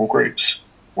of vulnerable groups.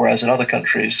 Whereas in other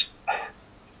countries,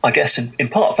 I guess in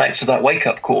part thanks to that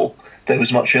wake-up call, there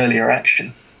was much earlier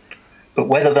action. But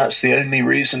whether that's the only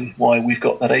reason why we've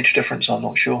got that age difference, I'm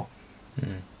not sure.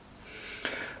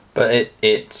 But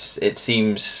it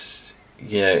seems,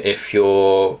 if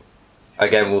you're,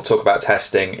 again, we'll talk about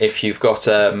testing. If you've got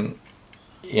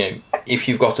if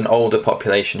you've got an older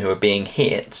population who are being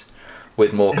hit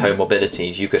with more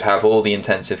comorbidities, you could have all the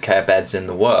intensive care beds in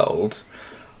the world,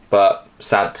 but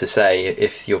sad to say,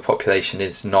 if your population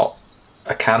is not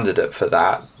a candidate for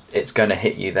that, it's going to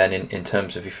hit you then in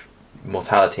terms of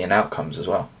mortality and outcomes as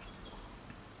well.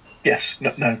 Yes,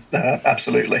 no,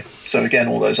 absolutely. So again,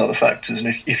 all those other factors, and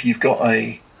if you've got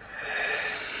a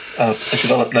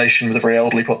developed nation with a very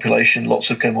elderly population, lots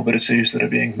of comorbidities that are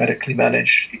being medically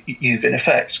managed, you've in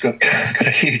effect got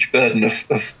a huge burden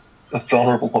of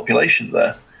vulnerable population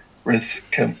there, with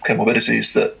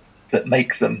comorbidities that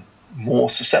make them more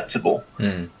susceptible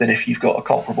than if you've got a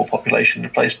comparable population in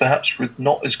place, perhaps with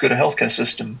not as good a healthcare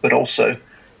system, but also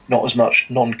not as much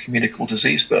non-communicable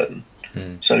disease burden.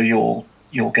 So you'll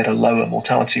get a lower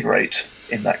mortality rate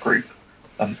in that group,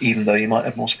 even though you might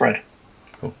have more spread.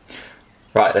 Cool.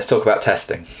 Right, let's talk about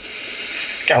testing.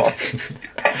 Go on.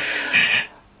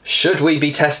 Should we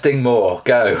be testing more?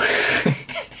 Go.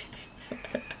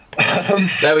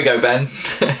 There we go, Ben.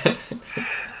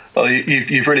 Well,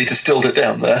 you've really distilled it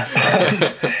down there.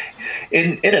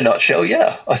 In a nutshell,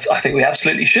 yeah, I think we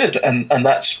absolutely should, and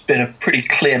that's been a pretty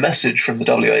clear message from the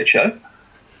WHO.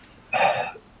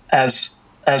 As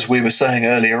we were saying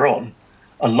earlier on,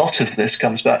 a lot of this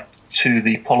comes back to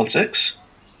the politics.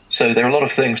 So there are a lot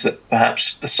of things that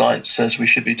perhaps the science says we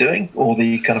should be doing, or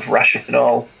the kind of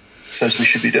rationale says we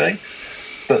should be doing,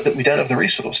 but that we don't have the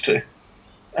resource to.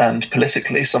 And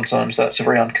politically, sometimes that's a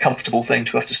very uncomfortable thing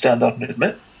to have to stand up and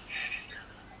admit.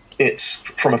 It's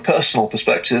from a personal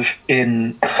perspective,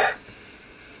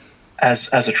 as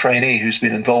a trainee who's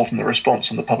been involved in the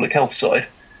response on the public health side,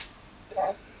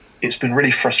 it's been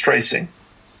really frustrating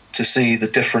to see the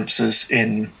differences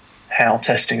in how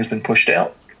testing has been pushed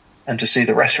out, and to see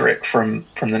the rhetoric from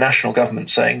the national government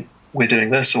saying we're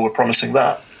doing this or we're promising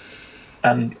that,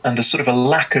 and a sort of a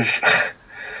lack of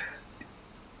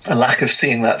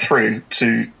seeing that through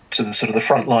to the sort of the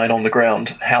front line on the ground,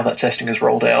 how that testing is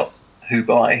rolled out, who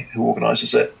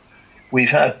organises it. We've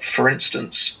had, for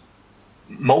instance,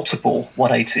 multiple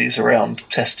 180s around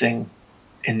testing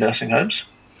in nursing homes.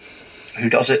 Who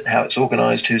does it, how it's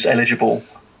organised, who's eligible.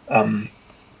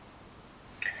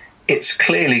 It's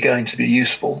clearly going to be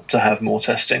useful to have more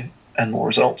testing, and more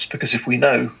results. Because if we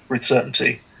know with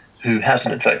certainty who has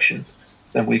an infection,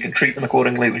 then we can treat them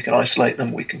accordingly, we can isolate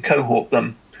them, we can cohort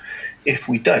them. If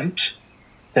we don't,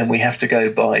 then we have to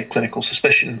go by clinical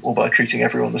suspicion or by treating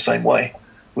everyone the same way,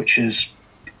 which is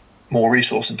more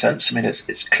resource intense. I mean,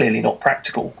 it's clearly not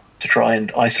practical to try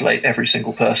and isolate every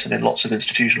single person in lots of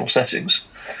institutional settings.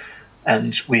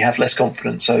 And we have less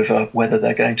confidence over whether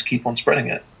they're going to keep on spreading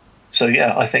it. So,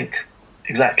 yeah, I think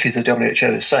exactly the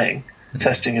WHO is saying,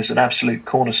 testing is an absolute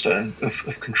cornerstone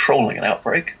of controlling an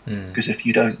outbreak, because if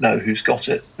you don't know who's got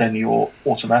it, then you're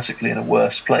automatically in a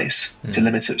worse place to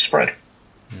limit its spread.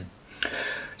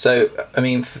 So, I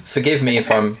mean, forgive me if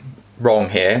I'm wrong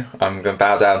here. I'm going to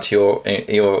bow down to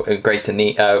your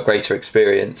greater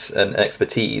experience and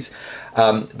expertise.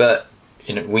 But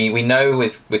you know, we know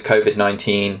with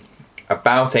COVID-19,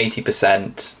 about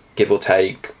 80%, give or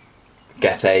take,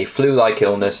 get a flu-like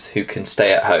illness who can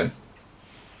stay at home.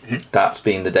 That's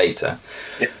been the data.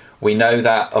 Yep. We know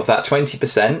that of that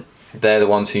 20%, they're the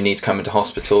ones who need to come into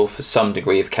hospital for some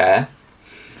degree of care,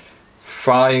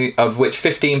 of which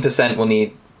 15% will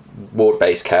need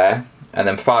ward-based care, and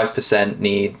then 5%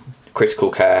 need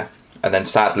critical care, and then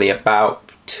sadly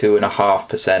about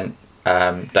 2.5%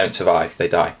 don't survive, they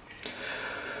die.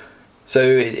 So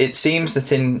it seems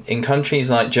that in countries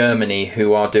like Germany,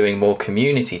 who are doing more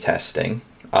community testing,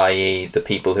 i.e. the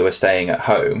people who are staying at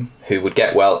home, who would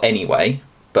get well anyway,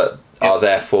 but are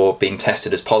therefore being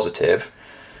tested as positive,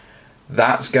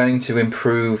 that's going to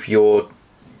improve your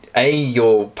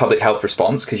public health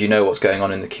response, because you know what's going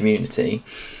on in the community,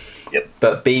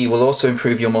 but B, will also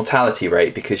improve your mortality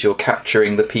rate, because you're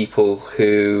capturing the people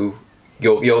who...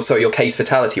 your case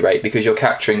fatality rate, because you're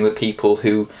capturing the people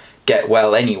who get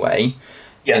well anyway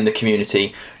in the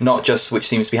community, not just, which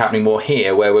seems to be happening more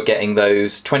here, where we're getting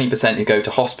those 20% who go to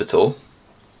hospital,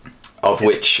 of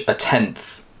which a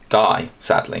tenth die,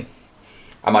 sadly.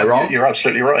 Am I wrong? You're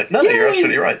absolutely right. No, you're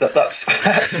absolutely right. That's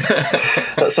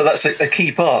a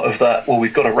key part of that. Well,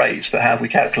 we've got a rate, but how have we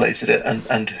calculated it,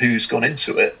 and who's gone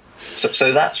into it?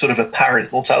 So that sort of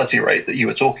apparent mortality rate that you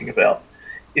were talking about,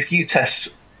 if you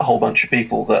test a whole bunch of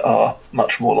people that are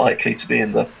much more likely to be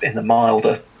in the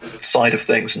milder side of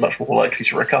things and much more likely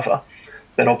to recover,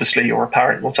 then obviously your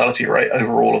apparent mortality rate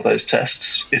over all of those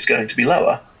tests is going to be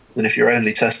lower than if you're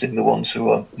only testing the ones who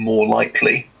are more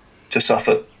likely to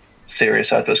suffer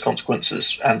serious adverse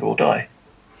consequences and or die.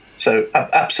 So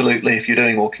absolutely, if you're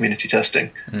doing more community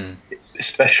testing,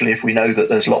 especially if we know that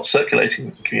there's lots circulating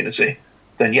in the community,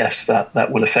 then yes,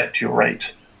 that will affect your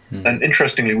rate. And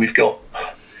interestingly, we've got,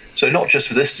 so not just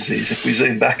for this disease, if we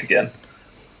zoom back again,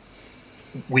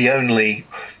 we only,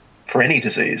 for any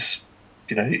disease,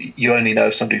 you only know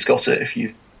if somebody's got it if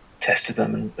you've tested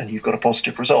them and you've got a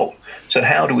positive result. So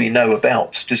how do we know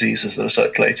about diseases that are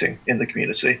circulating in the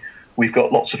community? We've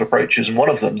got lots of approaches, and one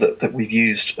of them that we've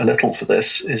used a little for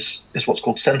this is what's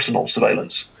called sentinel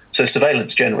surveillance. So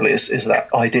surveillance generally is that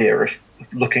idea of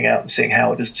looking out and seeing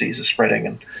how a disease is spreading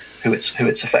and who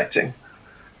it's affecting.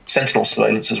 Sentinel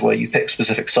surveillance is where you pick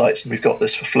specific sites, and we've got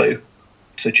this for flu.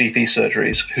 So GP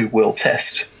surgeries who will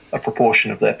test a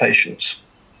proportion of their patients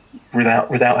without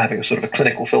having a sort of a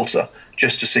clinical filter,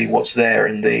 just to see what's there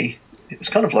in the. It's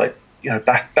kind of like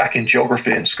back in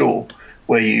geography in school,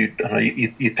 where you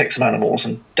pick some animals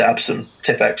and dab some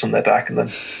Tipp-Ex on their back and then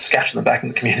scatter them back in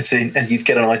the community, and you'd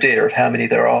get an idea of how many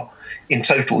there are in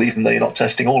total, even though you're not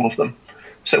testing all of them.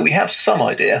 So we have some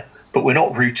idea, but we're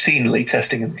not routinely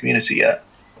testing in the community yet.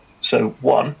 So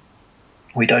one,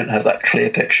 we don't have that clear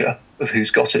picture of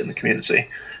who's got it in the community,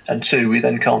 and two, we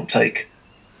then can't take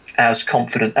as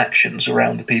confident actions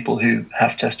around the people who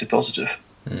have tested positive.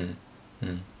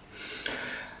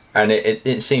 And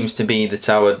it seems to be that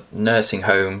our nursing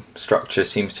home structure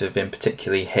seems to have been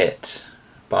particularly hit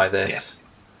by this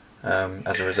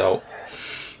as a result.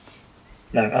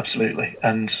 No, absolutely.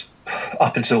 And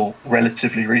up until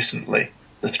relatively recently,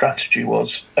 the strategy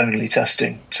was only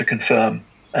testing to confirm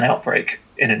an outbreak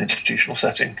in an institutional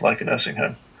setting like a nursing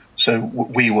home. So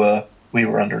we were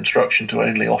under instruction to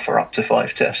only offer up to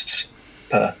 5 tests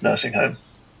per nursing home,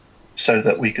 so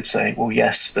that we could say, well,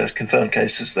 yes, there's confirmed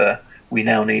cases there. We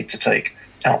now need to take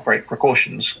outbreak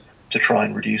precautions to try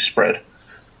and reduce spread.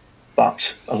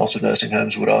 But a lot of nursing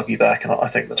homes would argue back, and I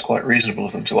think that's quite reasonable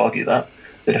of them to argue that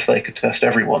if they could test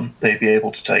everyone, they'd be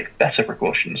able to take better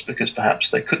precautions, because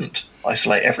perhaps they couldn't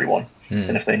isolate everyone.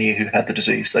 And if they knew who had the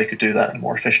disease, they could do that in a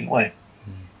more efficient way.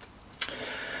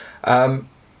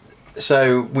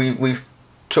 So we've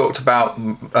talked about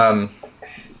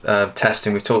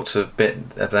testing. We've talked a bit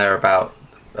there about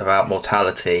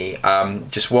mortality.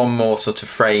 Just one more sort of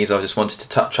phrase I just wanted to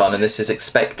touch on, and this is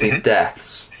expected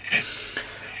deaths.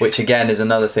 which again is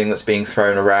another thing that's being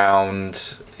thrown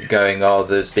around, going, oh,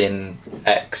 there's been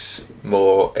X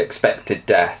more expected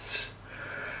deaths.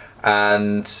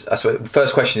 And I suppose the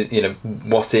first question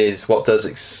is,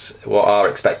 what are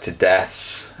expected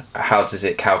deaths? How does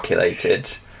it calculated?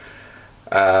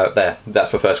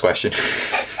 That's my first question.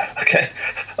 Okay.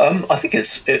 I think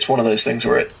it's one of those things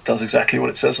where it does exactly what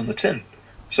it says on the tin.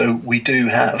 So we do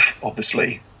have,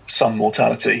 obviously, some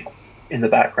mortality in the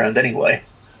background anyway.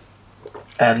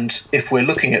 And if we're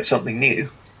looking at something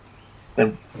new,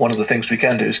 then one of the things we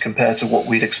can do is compare to what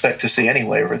we'd expect to see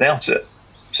anyway without it.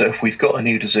 So if we've got a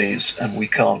new disease and we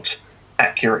can't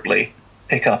accurately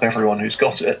pick up everyone who's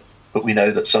got it, but we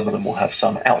know that some of them will have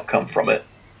some outcome from it,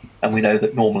 and we know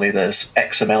that normally there's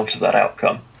X amount of that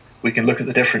outcome, we can look at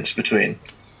the difference between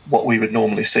what we would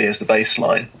normally see as the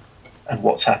baseline and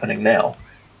what's happening now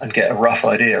and get a rough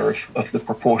idea of the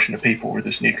proportion of people with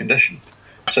this new condition.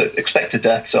 So expected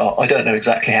deaths are, I don't know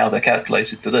exactly how they're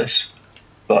calculated for this,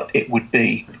 but it would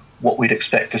be what we'd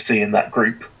expect to see in that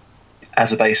group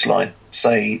as a baseline.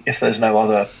 Say, if there's no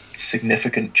other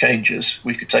significant changes,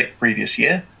 we could take the previous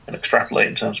year and extrapolate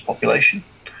in terms of population.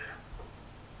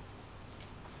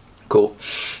 Cool.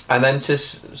 And then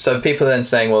so people are then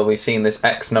saying, well, we've seen this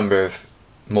X number of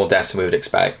more deaths than we would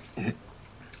expect,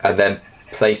 and then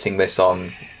placing this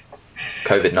on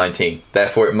COVID-19.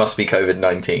 Therefore, it must be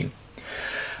COVID-19.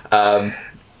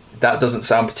 That doesn't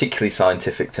sound particularly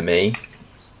scientific to me.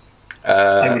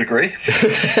 I would agree.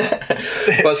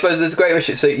 But I suppose there's a great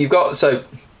issue. So you've got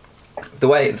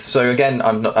again,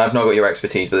 I've not got your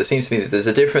expertise, but it seems to me that there's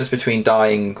a difference between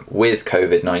dying with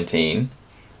COVID-19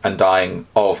 and dying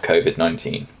of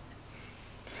COVID-19.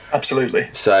 Absolutely.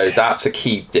 So that's a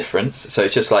key difference. So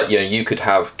it's just like, you could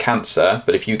have cancer,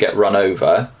 but if you get run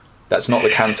over, that's not the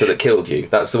cancer that killed you.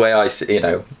 That's the way I see,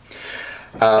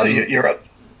 you're up.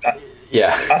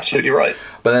 Yeah. Absolutely right.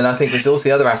 But then I think there's also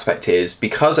the other aspect is,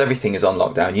 because everything is on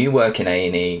lockdown, you work in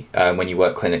A&E when you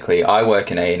work clinically, I work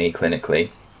in A&E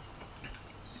clinically,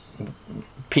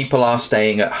 people are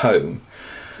staying at home.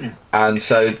 And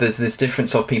so there's this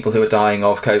difference of people who are dying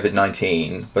of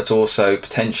COVID-19, but also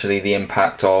potentially the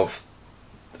impact of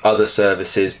other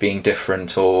services being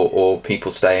different, or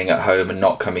people staying at home and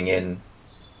not coming in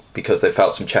because they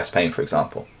felt some chest pain, for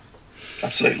example.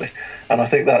 Absolutely. And I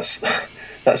think that's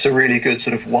a really good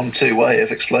sort of 1-2 way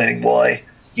of explaining why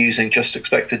using just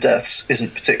expected deaths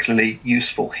isn't particularly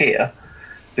useful here,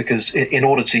 because in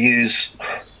order to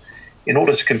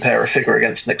compare a figure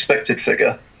against an expected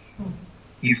figure,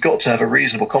 you've got to have a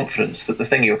reasonable confidence that the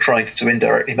thing you're trying to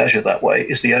indirectly measure that way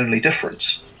is the only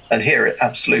difference. And here it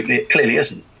clearly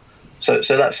isn't. So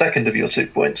that second of your 2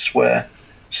 points, where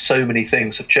so many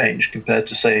things have changed compared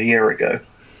to, say, a year ago.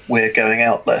 We're going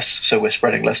out less, so we're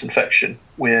spreading less infection.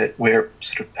 We're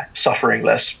sort of suffering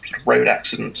less sort of road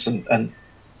accidents, and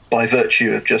by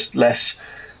virtue of just less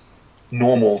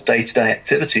normal day-to-day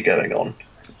activity going on,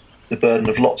 the burden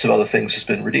of lots of other things has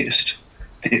been reduced.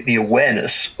 The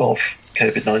awareness of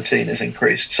COVID-19 has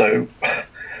increased. So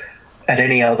at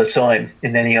any other time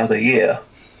in any other year,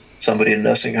 somebody in a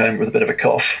nursing home with a bit of a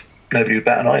cough, nobody would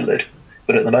bat an eyelid.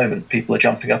 But at the moment, people are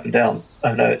jumping up and down.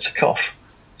 Oh no, it's a cough.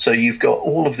 So you've got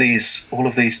all of these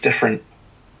different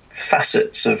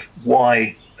facets of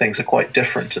why things are quite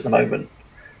different at the moment.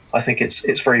 I think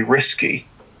it's very risky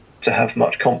to have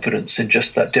much confidence in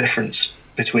just that difference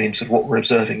between sort of what we're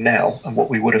observing now and what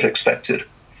we would have expected,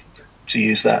 to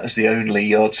use that as the only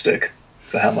yardstick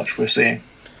for how much we're seeing.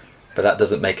 But that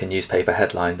doesn't make a newspaper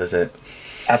headline, does it?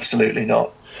 Absolutely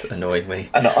not. It's annoying me.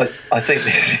 And I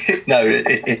think no,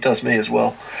 it does me as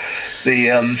well.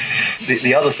 The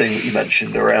other thing that you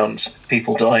mentioned around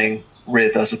people dying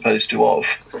with as opposed to of,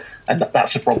 and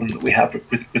that's a problem that we have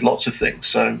with lots of things.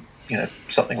 So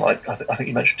something like I think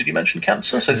you mentioned. Did you mention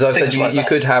cancer? So as I said,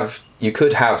 you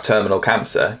could have terminal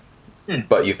cancer,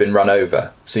 but you've been run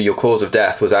over. So your cause of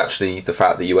death was actually the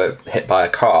fact that you were hit by a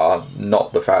car,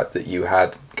 not the fact that you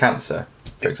had cancer,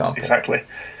 for example. Exactly.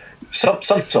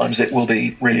 Sometimes it will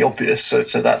be really obvious, so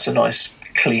that's a nice,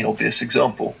 clean, obvious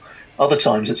example. Other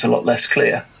times it's a lot less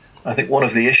clear. I think one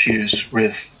of the issues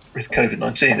with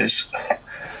COVID-19 is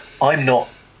I'm not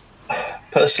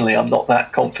that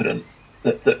confident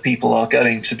that people are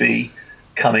going to be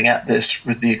coming at this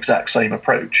with the exact same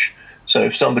approach. So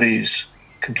if somebody's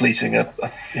completing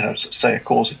say a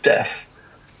cause of death,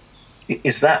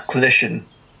 is that clinician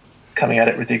coming at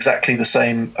it with exactly the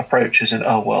same approach as in,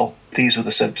 oh well, these were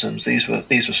the symptoms, these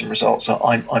were some results,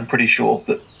 I'm pretty sure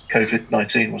that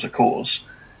COVID-19 was a cause,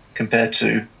 compared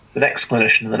to the next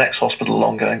clinician in the next hospital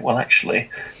along going, well actually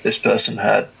this person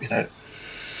had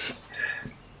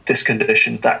this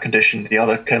condition, that condition, the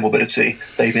other comorbidity.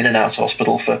 They've been in and out of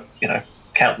hospital for,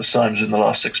 countless times in the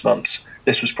last 6 months.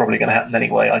 This was probably going to happen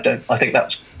anyway. I think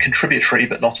that's contributory,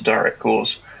 but not a direct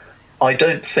cause. I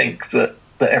don't think that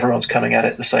everyone's coming at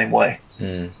it the same way.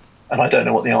 And I don't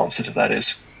know what the answer to that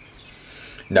is.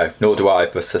 No, nor do I,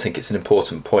 but I think it's an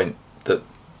important point that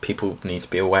people need to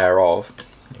be aware of.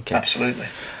 Okay. Absolutely.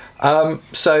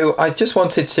 So I just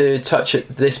wanted to touch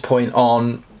at this point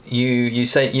on, you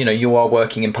say, you are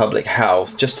working in public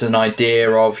health, just an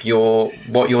idea of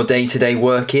what your day-to-day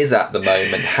work is at the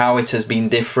moment, how it has been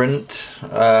different,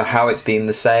 how it's been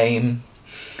the same.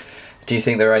 Do you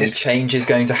think there are any changes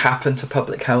going to happen to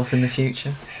public health in the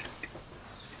future?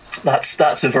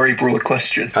 That's a very broad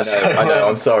question. I know.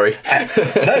 I'm sorry.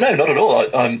 No, not at all.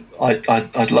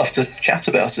 I'd love to chat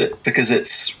about it because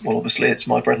obviously it's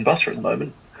my bread and butter at the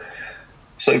moment.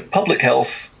 So public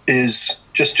health is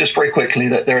just very quickly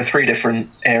that there are 3 different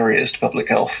areas to public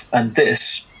health, and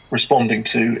this, responding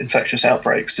to infectious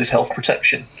outbreaks, is health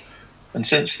protection. And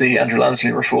since the Andrew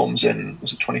Lansley reforms in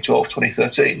 2012,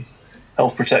 2013,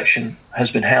 health protection has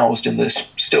been housed in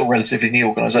this still relatively new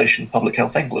organisation, Public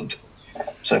Health England.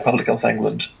 So Public Health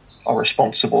England are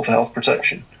responsible for health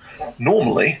protection.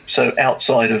 Normally, so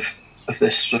outside of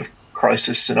this sort of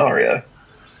crisis scenario,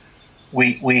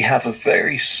 we have a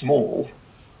very small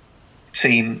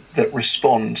team that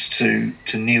responds to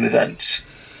new events.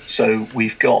 So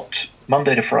we've got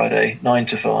Monday to Friday, 9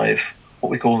 to 5, what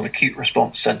we call an acute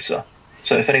response centre.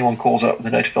 So if anyone calls up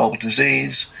with a notifiable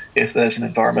disease, if there's an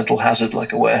environmental hazard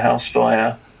like a warehouse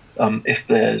fire, if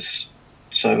there's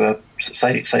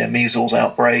say a measles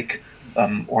outbreak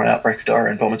or an outbreak of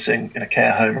diarrhea and vomiting in a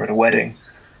care home or at a wedding,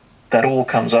 that all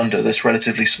comes under this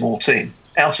relatively small team.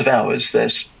 Out of hours,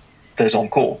 there's on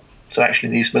call. So actually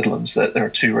in the East Midlands, there are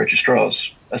 2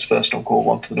 registrars as first on call,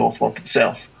 one for the north, one for the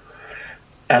south.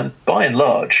 And by and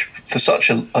large, for such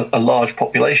a large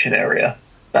population area,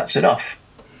 that's enough.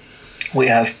 We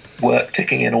have work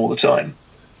ticking in all the time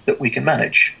that we can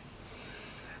manage.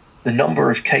 The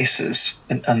number of cases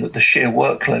and the sheer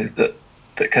workload that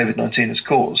COVID-19 has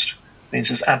caused means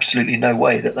there's absolutely no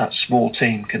way that small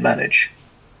team can manage.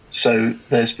 So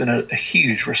there's been a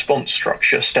huge response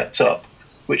structure stepped up,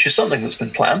 which is something that's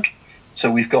been planned. So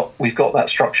we've got that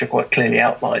structure quite clearly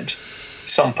outlined.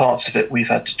 Some parts of it we've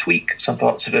had to tweak, some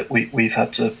parts of it we've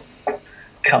had to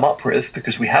come up with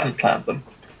because we haven't planned them.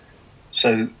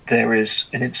 So there is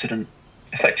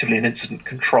effectively an incident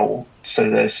control. So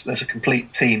there's a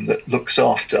complete team that looks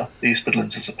after the East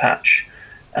Midlands as a patch,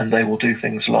 and they will do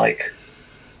things like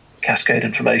cascade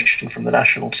information from the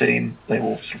national team. They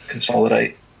will sort of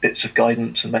consolidate bits of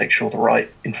guidance and make sure the right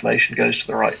information goes to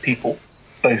the right people,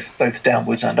 both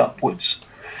downwards and upwards.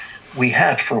 We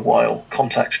had for a while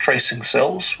contact tracing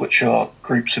cells, which are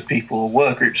groups of people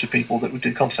that would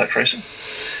do contact tracing.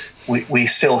 We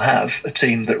still have a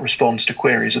team that responds to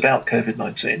queries about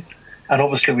COVID-19. And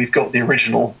obviously we've got the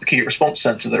original acute response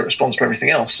centre that responds to everything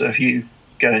else. So if you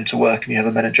go into work and you have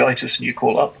a meningitis and you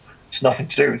call up, it's nothing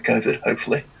to do with COVID,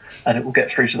 hopefully, and it will get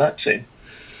through to that team.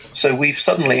 So we've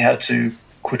suddenly had to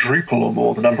quadruple or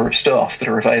more the number of staff that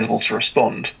are available to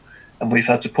respond. And we've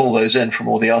had to pull those in from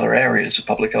all the other areas of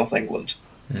Public Health England.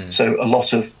 So a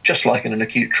lot of, just like in an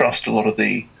acute trust, a lot of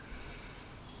the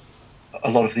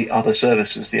other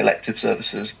services, the elective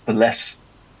services, the less,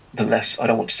 I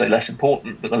don't want to say less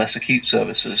important, but the less acute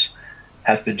services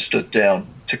have been stood down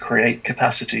to create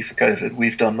capacity for COVID.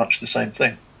 We've done much the same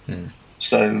thing.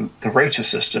 So the rota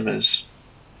system is,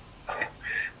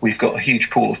 we've got a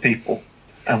huge pool of people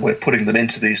and we're putting them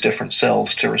into these different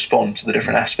cells to respond to the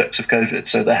different aspects of COVID.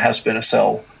 So there has been a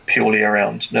cell purely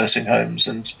around nursing homes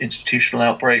and institutional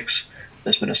outbreaks.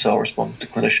 There's been a cell responding to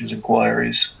clinicians'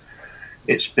 inquiries.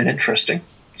 It's been interesting.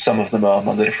 Some of them are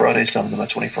Monday to Friday, some of them are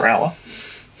 24-hour.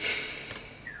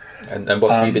 And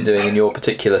what have you been doing in your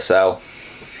particular cell?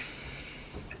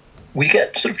 We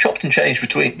get sort of chopped and changed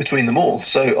between them all.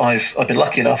 So I've been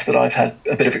lucky enough that I've had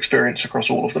a bit of experience across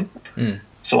all of them.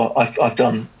 So I've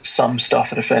done some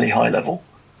stuff at a fairly high level,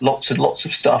 lots and lots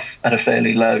of stuff at a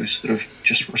fairly low, sort of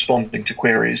just responding to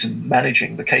queries and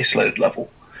managing the caseload level.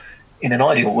 In an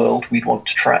ideal world, we'd want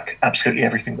to track absolutely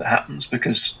everything that happens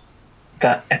because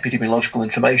that epidemiological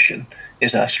information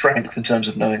is our strength in terms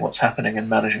of knowing what's happening and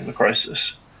managing the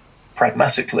crisis.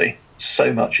 Pragmatically,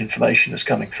 so much information is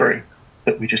coming through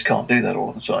that we just can't do that all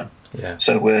of the time.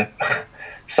 So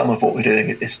some of what we're doing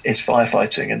is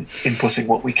firefighting and inputting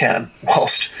what we can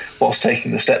whilst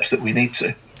taking the steps that we need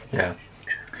to.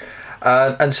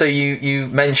 And so you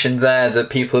mentioned there that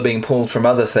people are being pulled from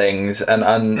other things, and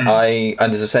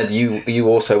as I said, you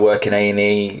also work in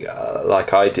A&E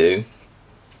like I do.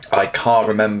 I can't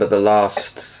remember the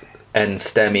last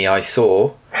NSTEMI I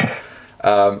saw.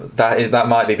 That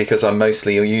might be because I'm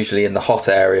usually in the hot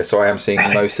area, so I am seeing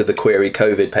most of the query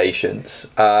COVID patients.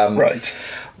 Right.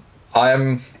 I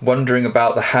am wondering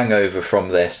about the hangover from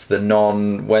this,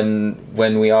 when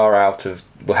we are out of,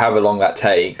 well, however long that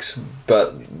takes,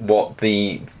 but what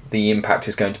the impact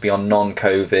is going to be on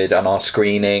non-COVID and our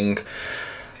screening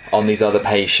on these other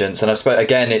patients. And I suppose,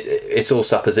 again, it's all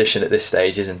supposition at this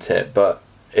stage, isn't it? But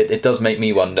it does make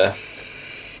me wonder.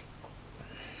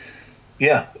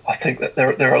 Yeah, I think that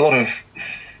there are a lot of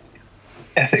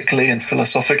ethically and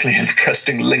philosophically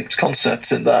interesting linked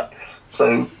concepts in that.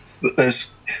 So there's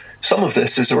some of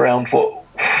this is around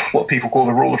what people call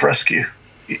the rule of rescue.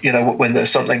 You know, when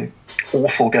there's something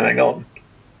awful going on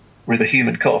with a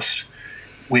human cost,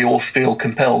 we all feel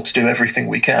compelled to do everything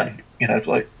we can. You know,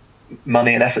 like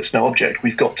money and effort's no object.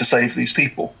 We've got to save these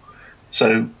people.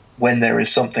 So when there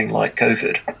is something like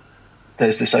COVID,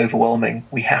 there's this overwhelming,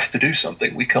 we have to do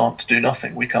something. We can't do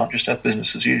nothing. We can't just have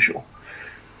business as usual.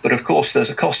 But of course, there's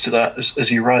a cost to that,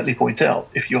 as you rightly point out.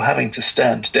 If you're having to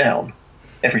stand down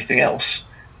everything else,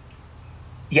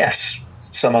 yes,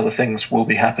 some other things will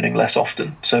be happening less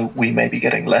often. So we may be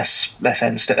getting less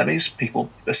NSTEMIs. People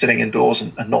are sitting indoors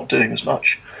and not doing as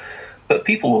much. But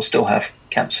people will still have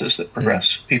cancers that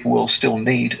progress. People will still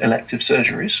need elective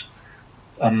surgeries.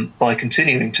 By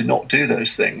continuing to not do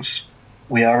those things,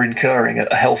 we are incurring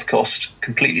a health cost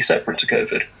completely separate to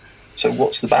COVID. So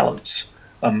what's the balance?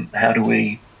 How do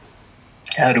we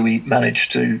manage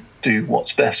to do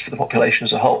what's best for the population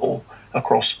as a whole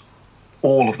across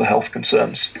all of the health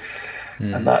concerns?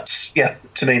 And that's,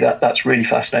 to me, that's really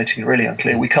fascinating and really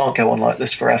unclear. We can't go on like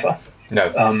this forever.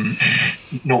 No.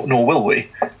 Nor will we.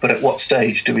 But at what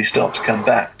stage do we start to come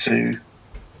back to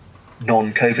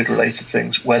non-COVID related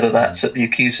things, whether that's at the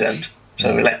acute end,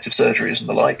 so elective surgeries and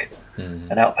the like,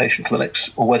 and outpatient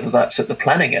clinics, or whether that's at the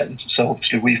planning end. So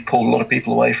obviously we've pulled a lot of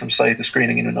people away from, say, the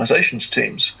screening immunisations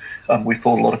teams. We've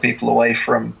pulled a lot of people away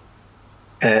from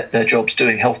their jobs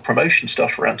doing health promotion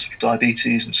stuff around sort of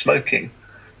diabetes and smoking.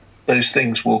 Those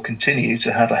things will continue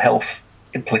to have a health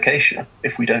implication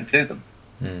if we don't do them.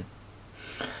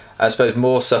 I suppose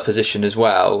more supposition as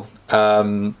well.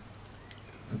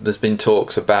 There's been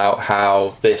talks about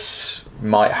how this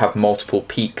might have multiple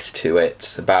peaks to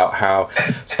it, about how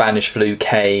Spanish flu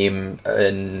came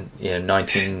in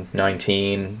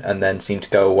 1919 and then seemed to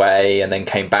go away and then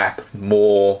came back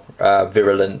more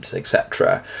virulent,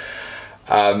 etc.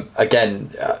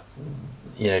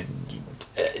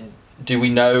 Do we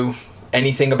know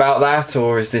anything about that,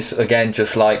 or is this again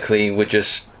just likely we're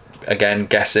just again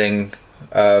guessing,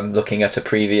 looking at a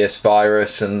previous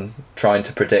virus and trying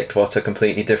to predict what a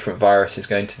completely different virus is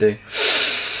going to do?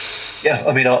 Yeah,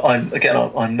 I mean,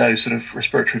 I'm no sort of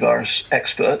respiratory virus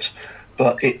expert,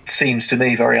 but it seems to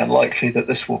me very unlikely that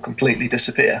this will completely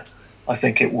disappear. I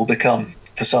think it will become,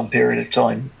 for some period of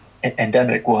time,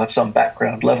 endemic. We'll have some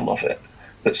background level of it,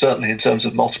 but certainly in terms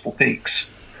of multiple peaks,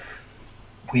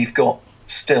 we've got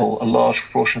still a large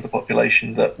proportion of the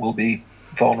population that will be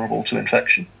vulnerable to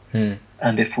infection.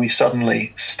 And if we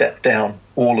suddenly step down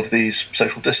all of these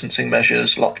social distancing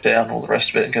measures, lockdown, all the rest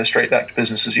of it, and go straight back to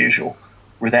business as usual,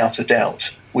 without a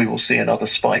doubt, we will see another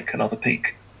spike, another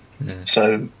peak.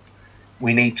 So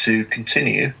we need to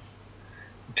continue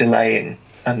delaying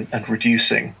and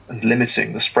reducing and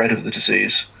limiting the spread of the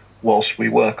disease whilst we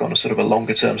work on a sort of a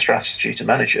longer term strategy to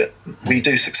manage it. We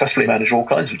do successfully manage all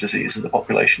kinds of disease in the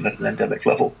population at an endemic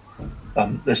level.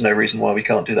 There's no reason why we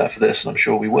can't do that for this, and I'm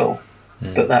sure we will.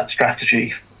 But that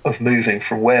strategy of moving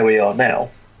from where we are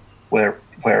now, where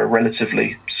a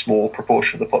relatively small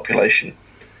proportion of the population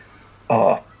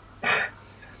are,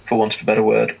 for want of a better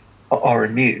word, are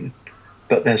immune,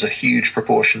 but there's a huge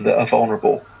proportion that are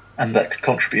vulnerable, and that could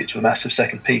contribute to a massive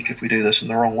second peak if we do this in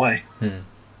the wrong way.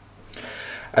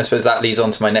 I suppose that leads on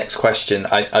to my next question.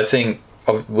 I think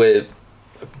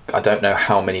I don't know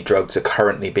how many drugs are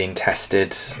currently being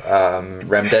tested.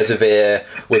 Remdesivir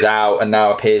was out and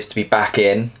now appears to be back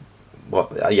in.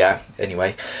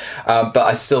 Anyway. But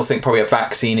I still think probably a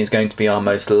vaccine is going to be our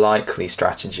most likely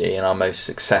strategy and our most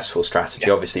successful strategy.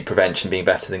 Yeah. Obviously, prevention being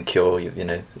better than cure,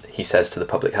 he says to the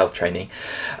public health trainee.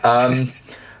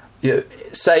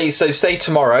 Say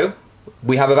tomorrow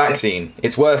we have a vaccine.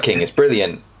 It's working. It's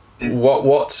brilliant.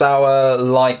 What's our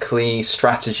likely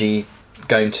strategy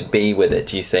going to be with it,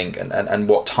 do you think, and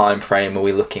what time frame are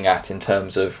we looking at in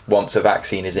terms of once a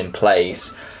vaccine is in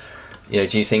place? Do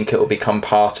you think it will become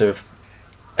part of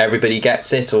everybody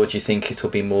gets it, or do you think it'll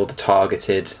be more the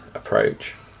targeted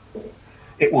approach?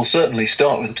 It will certainly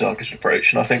start with a targeted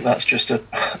approach, and I think that's just a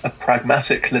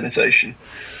pragmatic limitation.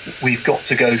 We've got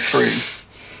to go through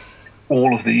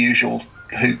all of the usual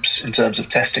hoops in terms of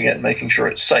testing it and making sure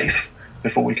it's safe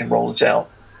before we can roll it out.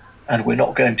 And we're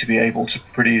not going to be able to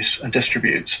produce and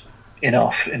distribute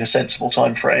enough in a sensible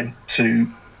time frame to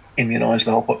immunise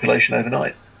the whole population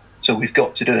overnight. So we've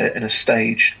got to do it in a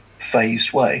staged,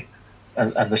 phased way.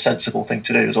 And the sensible thing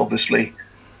to do is obviously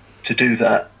to do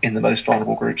that in the most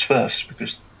vulnerable groups first,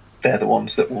 because they're the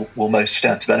ones that will most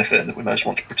stand to benefit and that we most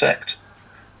want to protect.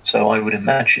 So I would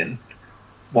imagine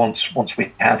once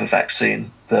we have a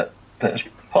vaccine that has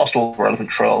passed all relevant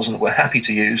trials and that we're happy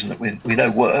to use and that we know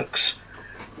works,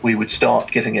 we would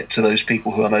start giving it to those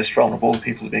people who are most vulnerable, the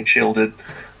people who are being shielded,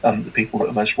 the people that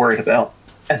are most worried about,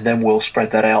 and then we'll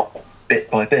spread that out bit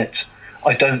by bit.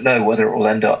 I don't know whether it will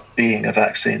end up being a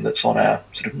vaccine that's on our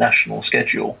sort of national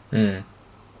schedule.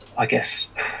 I guess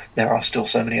there are still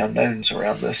so many unknowns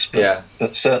around this,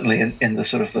 but certainly in the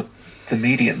sort of the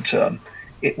medium term,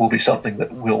 it will be something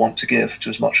that we'll want to give to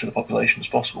as much of the population as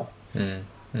possible.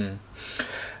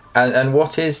 And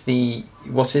what is the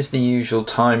usual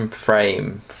time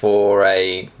frame for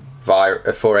a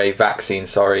vaccine,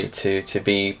 to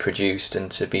be produced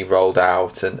and to be rolled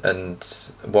out, and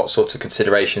what sorts of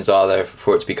considerations are there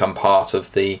for it to become part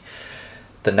of the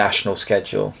national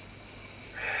schedule?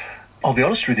 I'll be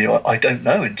honest with you, I don't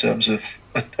know in terms of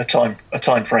a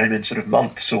time frame in sort of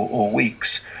months or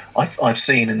weeks. I've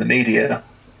seen in the media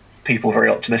people very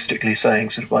optimistically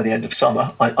saying sort of by the end of summer.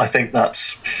 I think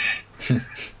that's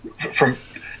from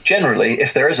generally,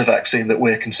 if there is a vaccine that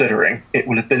we're considering, it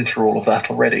will have been through all of that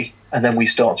already, and then we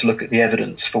start to look at the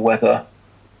evidence for whether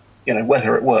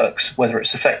it works, whether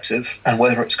it's effective, and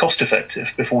whether it's cost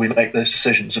effective before we make those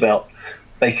decisions about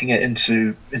making it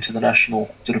into the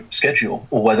national sort of schedule,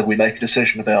 or whether we make a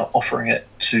decision about offering it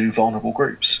to vulnerable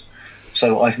groups.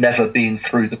 So I've never been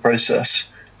through the process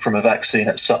from a vaccine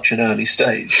at such an early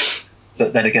stage,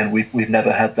 but then again, we've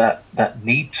never had that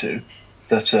need to,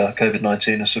 that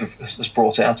COVID-19 has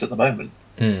brought out at the moment.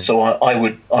 So I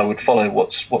would follow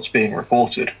what's being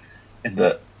reported, in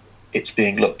that it's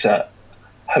being looked at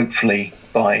hopefully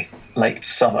by late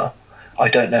summer. I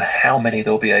don't know how many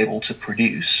they'll be able to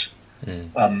produce.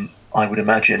 I would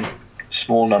imagine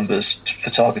small numbers for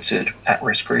targeted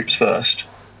at-risk groups first,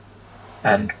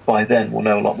 and by then we'll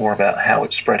know a lot more about how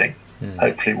it's spreading.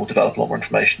 Hopefully we'll develop a lot more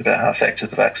information about how effective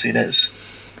the vaccine is,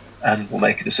 and we'll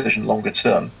make a decision longer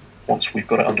term once we've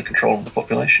got it under control of the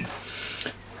population.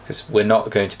 Because we're not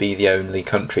going to be the only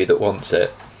country that wants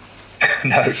it.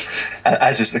 No,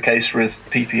 as is the case with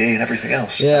PPE and everything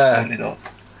else. Absolutely not.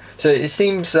 So it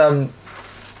seems, from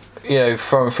the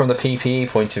PPE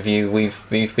point of view,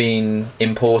 we've been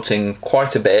importing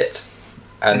quite a bit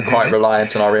and quite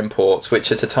reliant on our imports,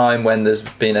 which at a time when there's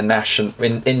been a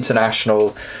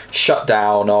international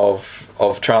shutdown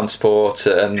of transport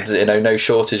and no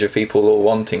shortage of people all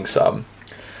wanting some.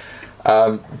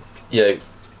 I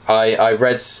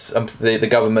read the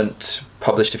government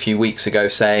published a few weeks ago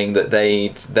saying that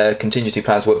their contingency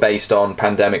plans were based on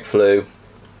pandemic flu.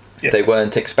 They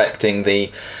weren't expecting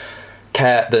the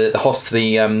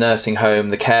nursing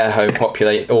home, the care home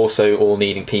populate also all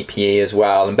needing PPE as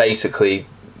well, and basically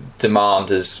demand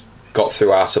has got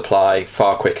through our supply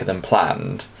far quicker than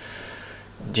planned.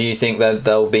 Do you think that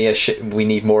there'll be we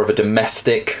need more of a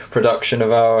domestic production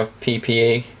of our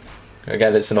PPE?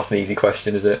 Again, it's not an easy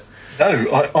question, is it? No,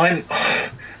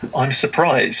 I'm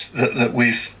surprised that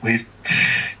we've.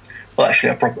 Well,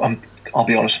 actually, I'll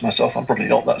be honest with myself. I'm probably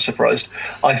not that surprised.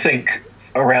 I think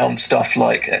around stuff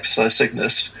like exercise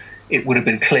sickness, it would have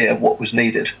been clear what was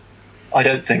needed. I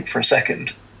don't think for a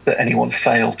second that anyone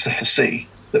failed to foresee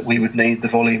that we would need the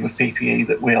volume of PPE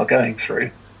that we are going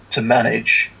through to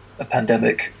manage a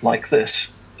pandemic like this.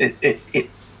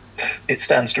 It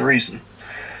stands to reason.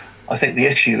 I think the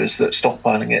issue is that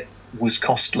stockpiling it was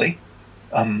costly,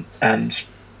 and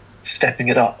stepping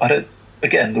it up.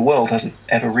 Again, the world hasn't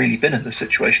ever really been in this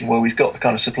situation where we've got the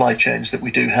kind of supply chains that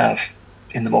we do have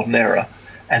in the modern era,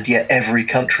 and yet every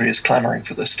country is clamoring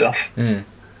for this stuff.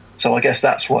 So I guess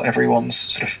that's what everyone's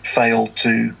sort of failed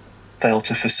to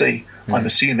foresee. I'm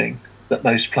assuming that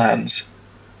those plans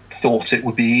thought it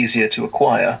would be easier to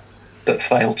acquire, but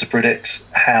failed to predict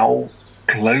how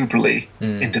globally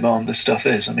in demand this stuff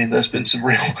is. I mean, there's been some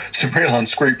real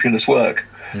unscrupulous work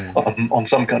on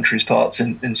some countries' parts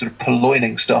in sort of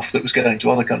purloining stuff that was going to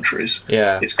other countries.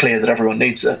 It's clear that everyone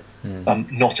needs it.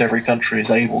 Not every country is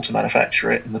able to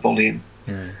manufacture it in the volume,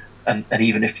 and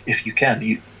even if you can,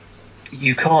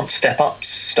 you can't step up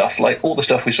stuff like all the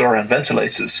stuff we saw around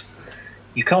ventilators.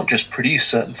 You can't just produce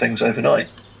certain things overnight.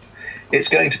 It's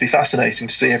going to be fascinating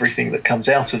to see everything that comes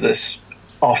out of this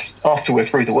after we're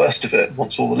through the worst of it,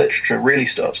 once all the literature really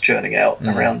starts churning out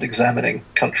around examining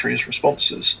countries'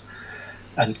 responses.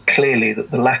 and clearly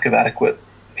that the lack of adequate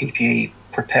PPE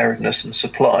preparedness and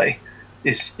supply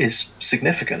is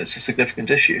significant. It's a significant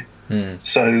issue.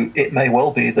 So it may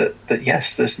well be that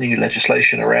yes, there's new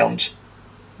legislation around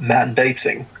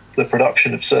mandating the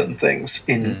production of certain things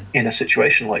in a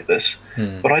situation like this.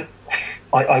 But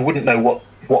I wouldn't know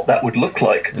what that would look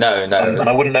like. No. And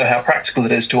I wouldn't know how practical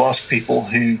it is to ask people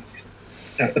who,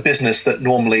 a business that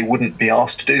normally wouldn't be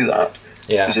asked to do that.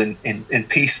 Yeah. Because in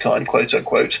peacetime, quote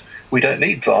unquote, we don't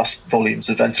need vast volumes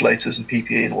of ventilators and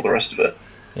PPE and all the rest of it.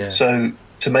 Yeah. So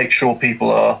to make sure people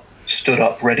are stood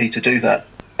up ready to do that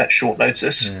at short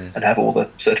notice and have all the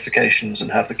certifications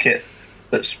and have the kit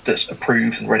that's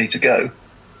approved and ready to go,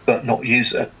 but not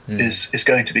use it is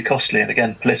going to be costly and,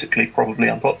 again, politically probably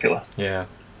unpopular. Yeah.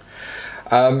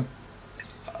 I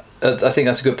think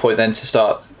that's a good point then to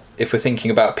start. If we're thinking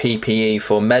about PPE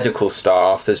for medical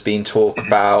staff, there's been talk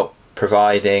about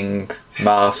providing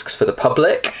masks for the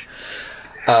public.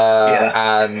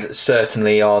 And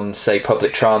certainly on, say,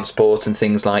 public transport and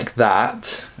things like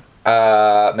that,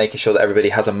 making sure that everybody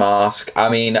has a mask. I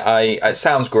mean, it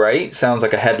sounds great, sounds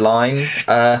like a headline.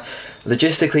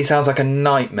 Logistically, sounds like a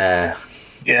nightmare.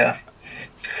 Yeah.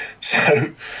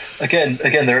 So, again,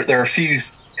 there are a few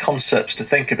concepts to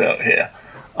think about here.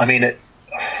 I mean,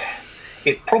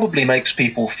 it probably makes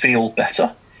people feel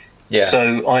better. Yeah.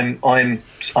 So I'm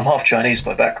half Chinese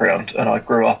by background, and I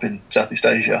grew up in Southeast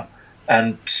Asia.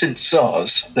 And since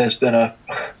SARS, it's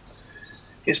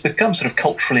become sort of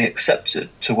culturally accepted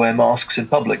to wear masks in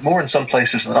public, more in some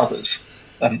places than others.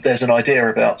 There's an idea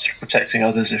about sort of protecting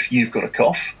others if you've got a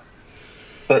cough,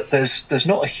 but there's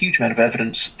not a huge amount of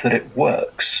evidence that it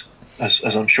works,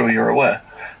 as I'm sure you're aware.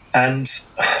 And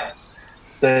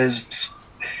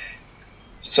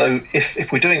so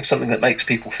if we're doing something that makes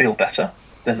people feel better,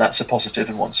 then that's a positive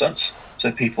in one sense.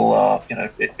 So people are,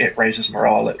 it raises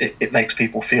morale. It makes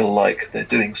people feel like they're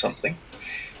doing something.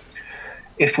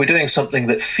 If we're doing something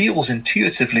that feels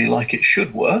intuitively like it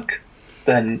should work,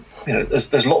 then,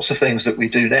 there's lots of things that we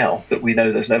do now that we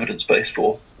know there's an evidence base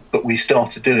for, but we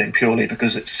started doing purely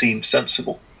because it seemed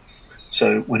sensible.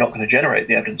 So we're not going to generate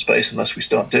the evidence base unless we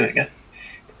start doing it.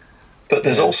 But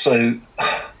there's also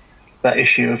that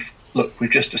issue of, look, we've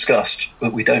just discussed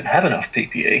that we don't have enough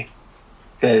PPE.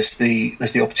 There's the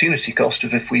opportunity cost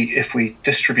of if we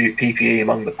distribute PPE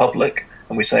among the public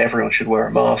and we say everyone should wear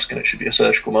a mask and it should be a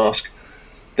surgical mask,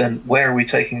 then where are we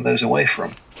taking those away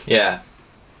from? Yeah.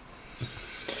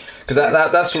 Because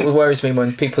that's what worries me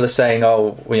when people are saying,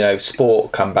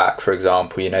 sport come back, for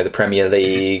example, the Premier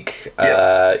League,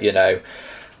 and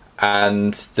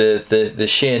the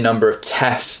sheer number of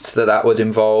tests that would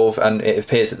involve, and it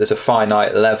appears that there's a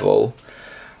finite level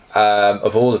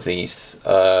of all of these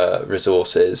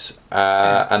resources,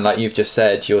 and like you've just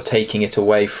said, you're taking it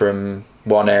away from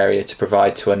one area to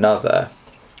provide to another,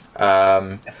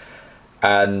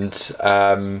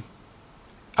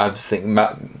 I think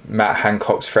Matt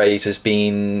Hancock's phrase has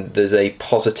been, there's a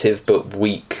positive but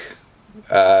weak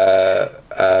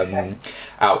outcome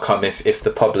if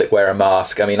the public wear a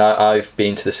mask. I mean, I've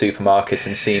been to the supermarket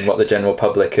and seen what the general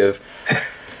public have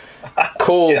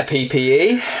called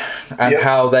PPE, and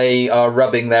how they are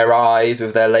rubbing their eyes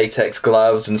with their latex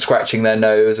gloves and scratching their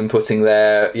nose and putting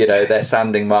their their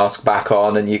sanding mask back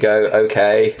on, and you go,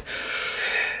 okay,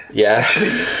 yeah.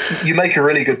 Actually, you make a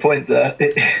really good point there.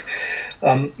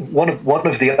 One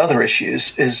of the other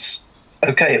issues is,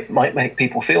 okay, it might make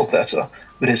people feel better,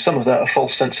 but is some of that a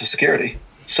false sense of security?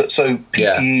 So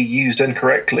PPE used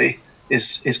incorrectly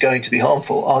is going to be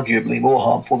harmful, arguably more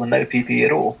harmful than no PPE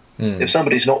at all. If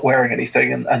somebody's not wearing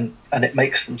anything and it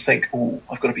makes them think, oh,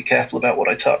 I've got to be careful about what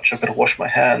I touch, I've got to wash my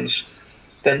hands,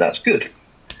 then that's good.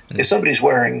 If somebody's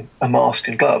wearing a mask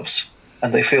and gloves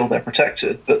and they feel they're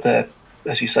protected, but they're,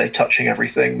 as you say, touching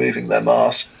everything, moving their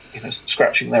mask,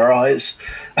 scratching their eyes,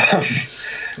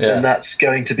 then that's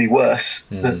going to be worse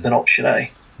than option A.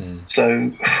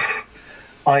 So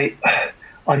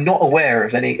I'm not aware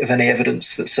of any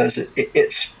evidence that says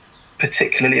it's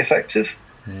particularly effective.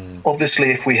 Obviously,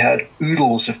 if we had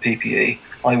oodles of PPE,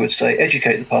 I would say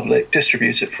educate the public,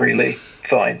 distribute it freely,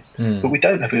 fine. But we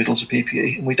don't have oodles of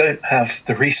PPE, and we don't have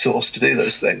the resource to do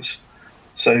those things.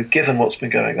 So given what's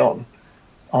been going on,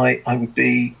 I would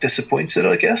be disappointed,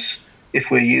 I guess,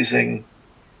 if we're using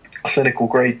clinical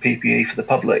grade PPE for the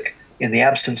public in the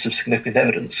absence of significant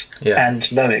evidence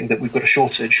and knowing that we've got a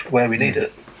shortage where we need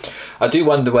it. I do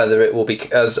wonder whether it will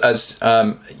be as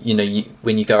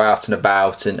when you go out and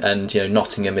about, and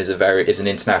Nottingham is an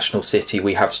international city.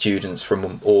 We have students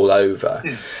from all over,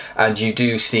 and you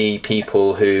do see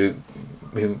people who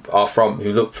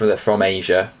look from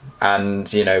Asia and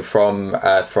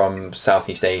from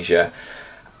Southeast Asia,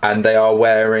 and they are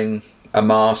wearing a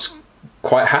mask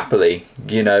quite happily.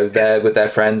 They're with their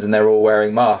friends and they're all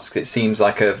wearing masks. It seems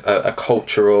like a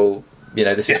cultural,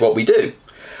 this is what we do.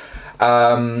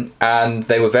 And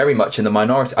they were very much in the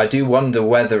minority. I do wonder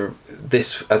whether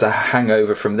this, as a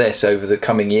hangover from this over the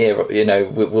coming year,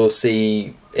 we'll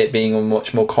see it being a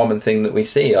much more common thing that we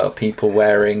see are people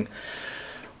wearing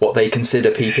what they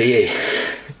consider PPE.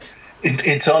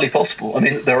 Entirely possible. I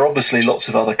mean, there are obviously lots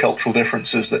of other cultural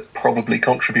differences that probably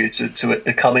contributed to it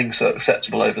becoming so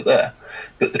acceptable over there.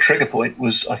 But the trigger point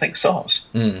was, I think, SARS.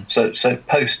 So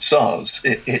post-SARS,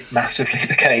 it massively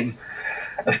became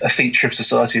a feature of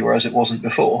society, whereas it wasn't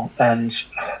before. And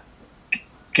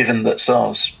given that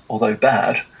SARS, although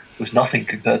bad, was nothing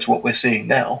compared to what we're seeing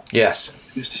now. Yes.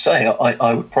 Who's to say?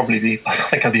 I would probably be. I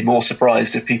think I'd be more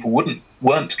surprised if people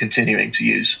weren't continuing to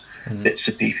use bits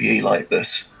of PPE like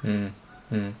this.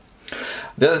 The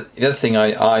other thing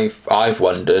I've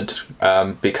wondered,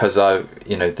 because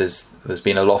there's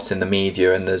been a lot in the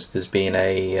media, and there's been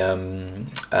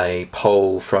a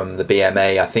poll from the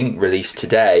BMA, I think, released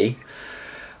today,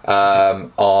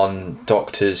 on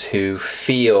doctors who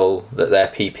feel that their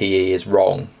PPE is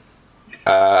wrong,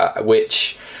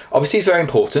 which obviously is very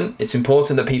important. It's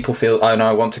important that people feel, and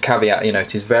I want to caveat,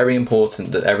 it is very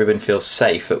important that everyone feels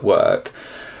safe at work.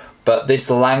 But this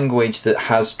language that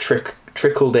has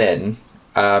trickled in,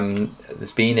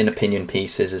 has been in opinion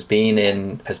pieces, has been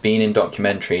in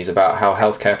documentaries about how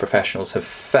healthcare professionals have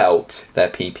felt their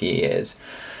PPE is.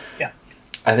 Yeah.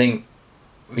 I think,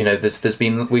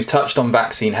 we've touched on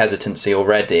vaccine hesitancy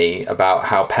already, about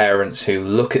how parents who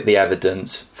look at the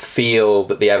evidence feel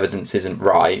that the evidence isn't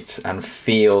right and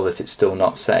feel that it's still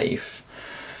not safe.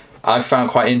 I've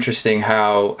found quite interesting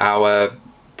how our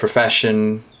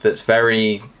profession, that's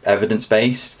very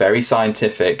evidence-based, very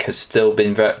scientific, has still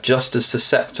been just as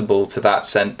susceptible to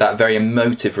that very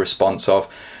emotive response of,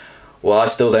 well, I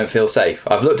still don't feel safe.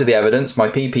 I've looked at the evidence, my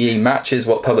PPE matches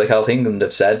what Public Health England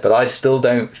have said, but I still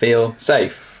don't feel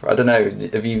safe. I don't know,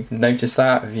 have you noticed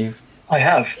that? I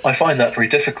have. I find that very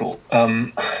difficult.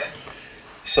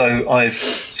 So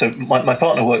my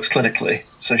partner works clinically,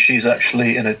 so she's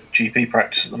actually in a GP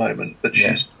practice at the moment, but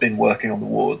she's been working on the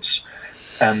wards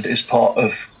and is part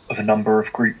of a number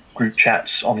of group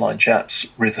chats, online chats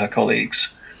with her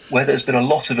colleagues, where there's been a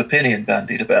lot of opinion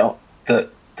bandied about that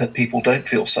people don't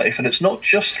feel safe. And it's not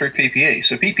just through PPE.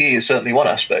 So PPE is certainly one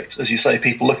aspect. As you say,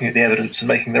 people looking at the evidence and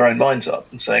making their own minds up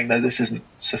and saying, no, this isn't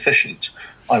sufficient.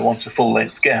 I want a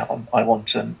full-length gown. I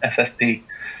want an FFP,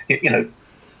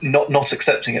 not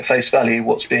accepting at face value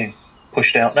what's being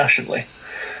pushed out nationally.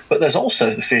 But there's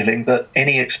also the feeling that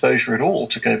any exposure at all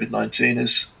to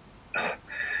COVID-19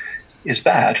 is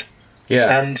bad.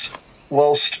 Yeah. And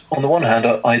whilst on the one hand,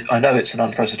 I know it's an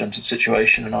unprecedented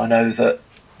situation, and I know that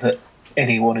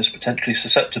anyone is potentially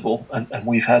susceptible, and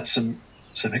we've had some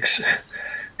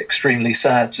extremely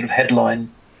sad sort of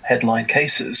headline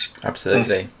cases.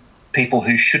 Absolutely. Of people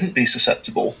who shouldn't be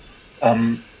susceptible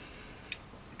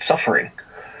suffering.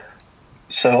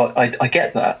 So I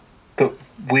get that, but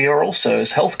we are also,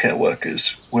 as healthcare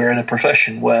workers, we're in a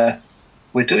profession where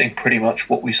we're doing pretty much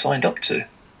what we signed up to.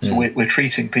 So we're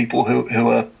treating people who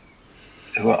are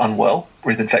unwell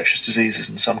with infectious diseases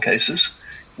in some cases.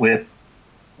 We're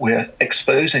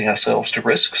exposing ourselves to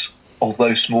risks,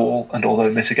 although small and although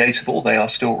mitigatable, they are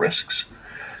still risks.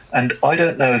 And I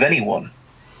don't know of anyone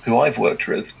who I've worked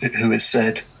with who has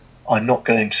said, I'm not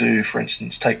going to, for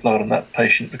instance, take blood on that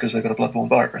patient because they've got a bloodborne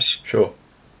virus. Sure.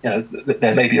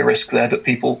 There may be a risk there, but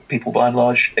people by and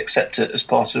large accept it as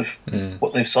part of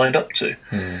what they've signed up to.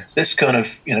 This kind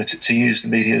of, to use the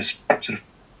media's sort of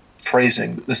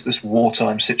phrasing, this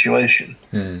wartime situation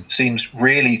seems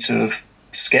really to have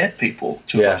scared people,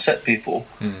 to have upset people,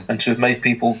 and to have made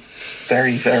people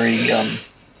very, very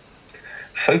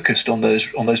focused on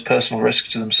those personal risks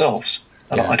to themselves.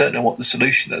 And I don't know what the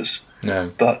solution is.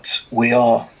 No. But we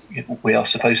are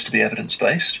supposed to be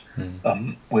evidence-based.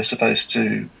 We're supposed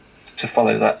to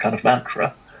follow that kind of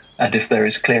mantra. And if there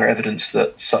is clear evidence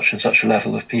that such and such a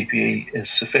level of PPE is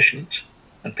sufficient,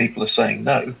 and people are saying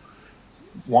no,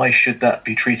 why should that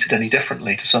be treated any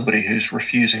differently to somebody who's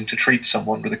refusing to treat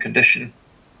someone with a condition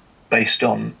based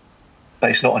not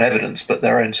on evidence, but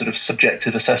their own sort of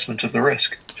subjective assessment of the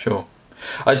risk? Sure.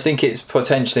 I just think it's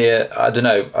potentially,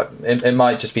 it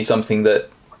might just be something that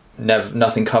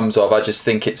nothing comes of. I just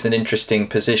think it's an interesting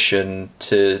position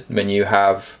to, when you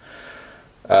have,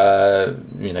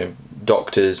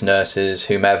 doctors, nurses,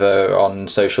 whomever on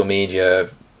social media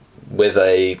with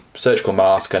a surgical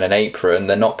mask and an apron,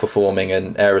 they're not performing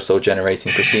an aerosol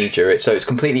generating procedure. So it's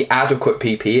completely adequate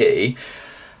PPE,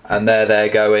 and they're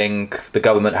going, the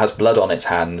government has blood on its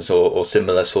hands, or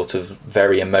similar sort of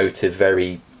very emotive,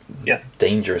 very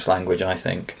dangerous language, I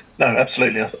think. No,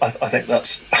 absolutely. I think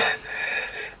that's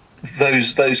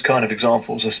those kind of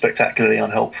examples are spectacularly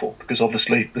unhelpful, because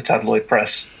obviously the tabloid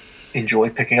press enjoy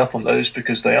picking up on those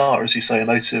because they are, as you say,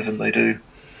 emotive, and they do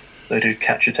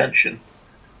catch attention.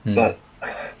 But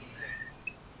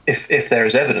if there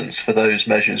is evidence for those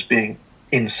measures being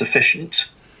insufficient,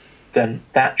 then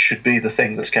that should be the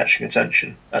thing that's catching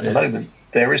attention. At the moment,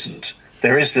 there isn't.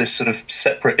 There is this sort of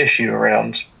separate issue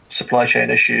around supply chain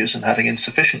issues and having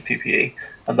insufficient PPE,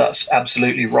 and that's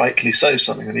absolutely rightly so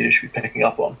something the media should be picking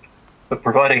up on. But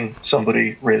providing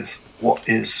somebody with what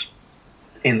is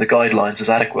in the guidelines as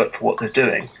adequate for what they're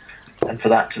doing, and for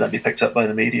that to then be picked up by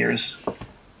the media is,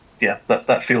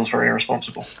 that feels very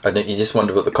irresponsible. I think you just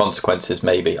wonder what the consequences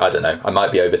may be. I don't know. I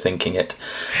might be overthinking it.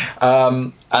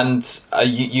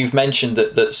 You've mentioned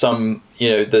that some,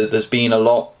 there's been a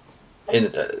lot in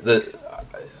that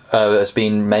has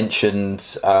been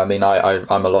mentioned. I mean,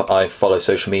 I follow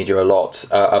social media a lot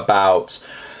about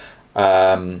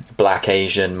Black,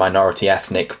 Asian, minority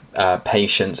ethnic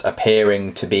patients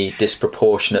appearing to be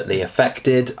disproportionately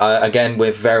affected. Again,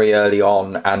 we're very early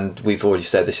on, and we've already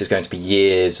said this is going to be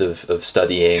years of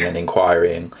studying and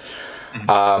inquiring.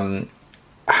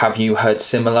 Have you heard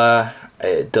similar?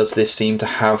 Does this seem to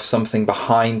have something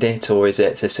behind it, or is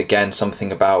this again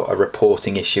something about a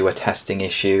reporting issue, a testing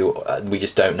issue? We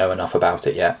just don't know enough about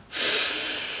it yet.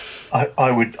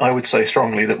 I would say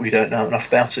strongly that we don't know enough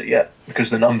about it yet, because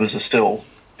the numbers are still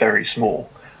very small.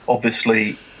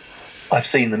 Obviously, I've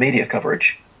seen the media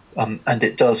coverage, and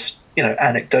it does,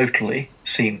 anecdotally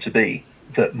seem to be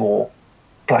that more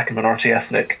Black and minority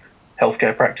ethnic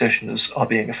healthcare practitioners are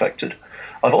being affected.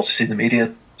 I've also seen the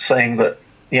media saying that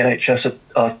the NHS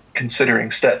are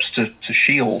considering steps to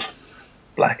shield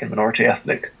Black and minority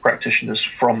ethnic practitioners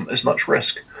from as much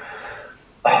risk.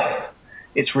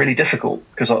 It's really difficult,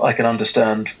 because I can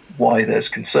understand why there's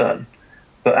concern.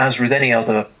 But as with any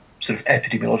other sort of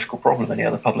epidemiological problem, any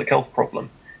other public health problem,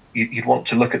 you'd want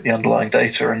to look at the underlying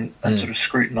data and sort of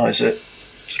scrutinise it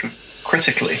sort of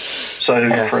critically.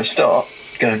 So for a start,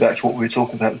 going back to what we were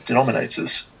talking about with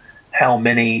denominators, how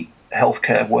many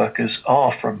healthcare workers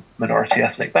are from minority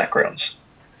ethnic backgrounds?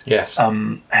 Yes. How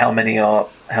many are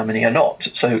not?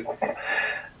 So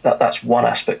that's one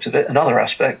aspect of it. Another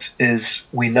aspect is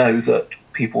we know that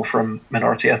people from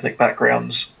minority ethnic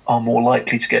backgrounds are more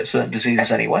likely to get certain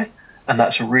diseases anyway, and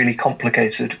that's a really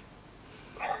complicated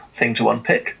thing to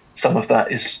unpick. Some of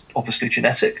that is obviously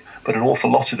genetic, but an awful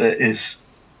lot of it is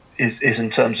in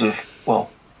terms of,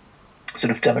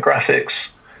 sort of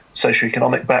demographics,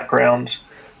 socioeconomic background.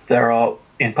 There are,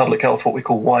 in public health, what we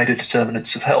call wider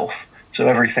determinants of health. So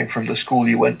everything from the school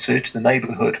you went to the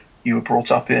neighbourhood you were brought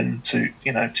up in, to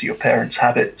your parents'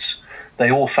 habits,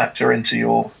 they all factor into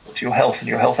your health and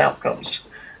your health outcomes.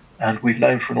 And we've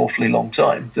known for an awfully long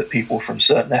time that people from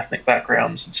certain ethnic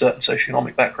backgrounds and certain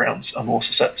socioeconomic backgrounds are more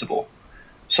susceptible.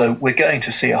 So we're going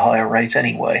to see a higher rate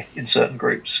anyway in certain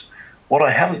groups. What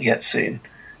I haven't yet seen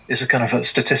is a kind of a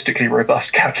statistically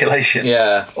robust calculation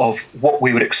of what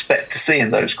we would expect to see in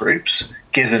those groups,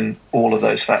 given all of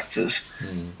those factors,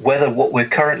 whether what we're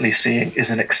currently seeing is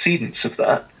an exceedance of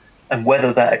that, and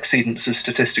whether that exceedance is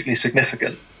statistically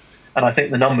significant. And I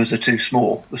think the numbers are too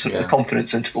small. The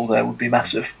confidence interval there would be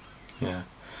massive. Yeah.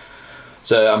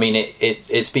 So, I mean,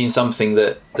 it's been something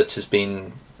that has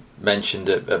been mentioned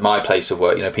at my place of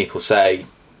work. People say,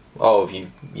 oh,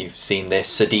 you've seen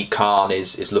this. Sadiq Khan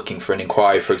is looking for an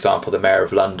inquiry, for example, the Mayor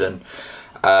of London.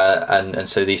 And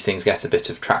so these things get a bit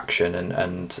of traction.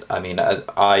 And I mean,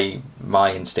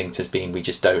 my instinct has been we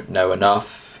just don't know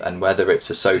enough. And whether it's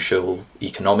a social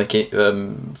economic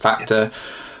factor,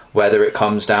 whether it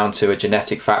comes down to a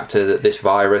genetic factor that this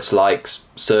virus likes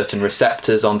certain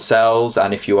receptors on cells,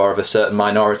 and if you are of a certain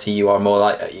minority, you are more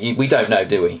like... We don't know,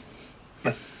 do we?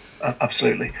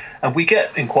 Absolutely. And we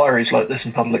get inquiries like this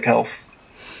in public health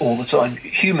all the time.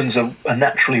 Humans are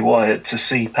naturally wired to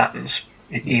see patterns,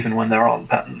 even when there aren't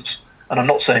patterns. And I'm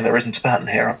not saying there isn't a pattern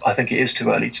here. I think it is too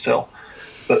early to tell.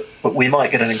 But we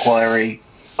might get an inquiry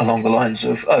along the lines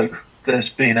of, there's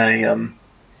been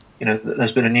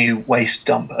a new waste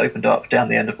dump opened up down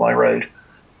the end of my road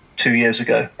 2 years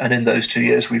ago, and in those 2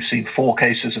 years we've seen 4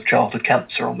 cases of childhood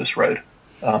cancer on this road.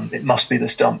 It must be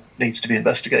this dump, needs to be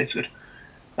investigated.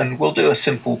 And we'll do a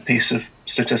simple piece of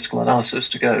statistical analysis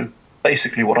to go,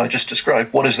 basically what I just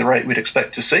described, what is the rate we'd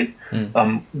expect to see?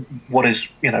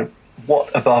 What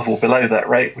above or below that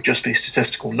rate would just be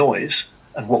statistical noise,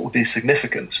 and what would be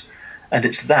significant? And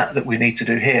it's that we need to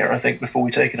do here, I think, before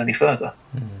we take it any further.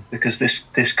 Because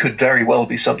this could very well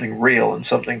be something real and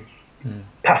something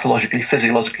pathologically,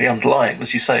 physiologically underlying,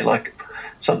 as you say, like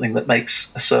something that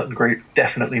makes a certain group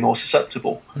definitely more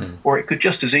susceptible. Or it could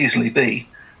just as easily be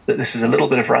that this is a little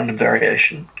bit of random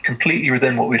variation, completely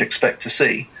within what we'd expect to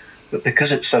see, but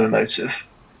because it's so emotive,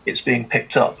 it's being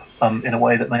picked up in a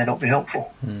way that may not be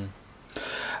helpful.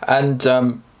 And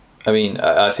I mean,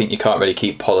 I think you can't really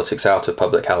keep politics out of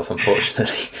public health,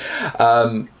 unfortunately.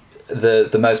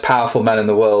 The most powerful man in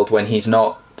the world, when he's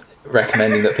not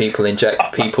recommending that people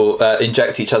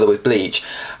inject each other with bleach,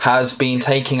 has been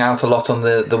taking out a lot on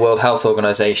the World Health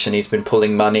Organization. He's been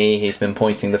pulling money. He's been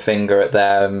pointing the finger at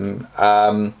them.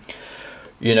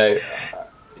 You know,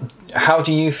 how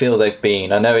do you feel they've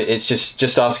been? I know it's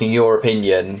just asking your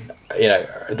opinion. You know,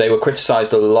 they were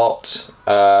criticised a lot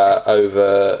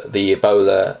over the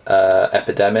Ebola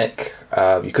epidemic.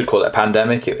 You could call it a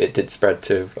pandemic. It did spread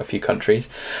to a few countries.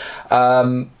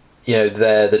 You know,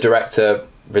 the director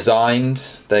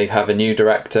resigned. They have a new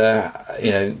director.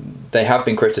 You know, they have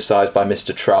been criticised by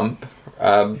Mr. Trump.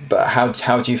 But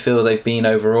how do you feel they've been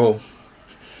overall?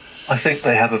 I think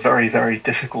they have a very, very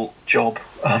difficult job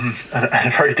and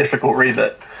a very difficult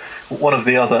remit. One of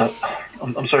the other,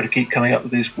 I'm sorry to keep coming up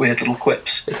with these weird little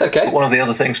quips. It's okay. But one of the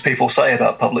other things people say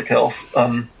about public health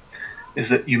is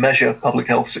that you measure public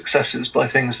health successes by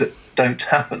things that don't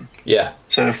happen. Yeah.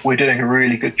 So if we're doing a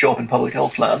really good job in public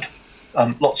health land,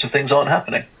 lots of things aren't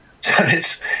happening. So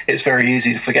it's very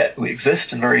easy to forget we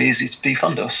exist and very easy to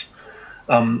defund us.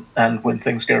 And when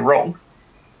things go wrong,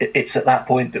 it's at that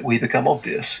point that we become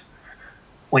obvious.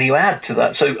 When you add to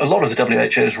that, so a lot of the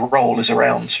WHO's role is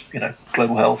around, you know,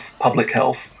 global health, public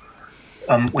health.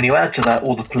 When you add to that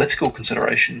all the political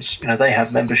considerations, you know, they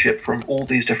have membership from all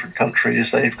these different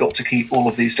countries. They've got to keep all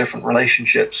of these different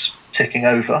relationships ticking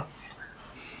over.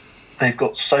 They've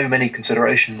got so many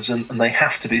considerations, and they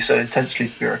have to be so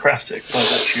intensely bureaucratic by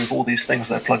virtue of all these things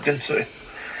they're plugged into.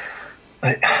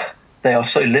 They are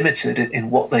so limited in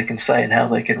what they can say and how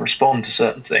they can respond to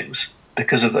certain things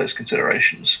because of those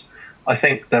considerations. I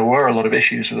think there were a lot of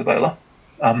issues with Ebola.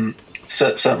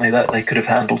 Certainly that they could have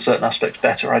handled certain aspects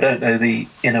better. I don't know the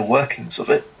inner workings of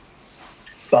it.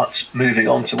 But moving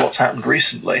on to what's happened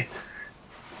recently,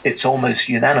 it's almost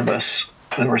unanimous,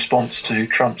 the response to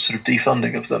Trump's sort of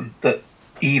defunding of them, that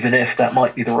even if that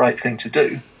might be the right thing to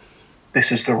do,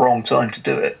 this is the wrong time to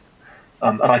do it.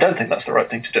 And I don't think that's the right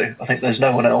thing to do. I think there's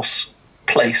no one else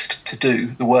placed to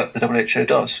do the work the WHO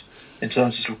does in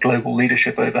terms of, sort of global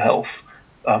leadership over health.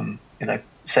 You know,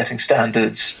 setting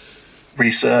standards,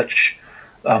 research,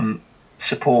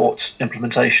 support,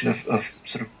 implementation of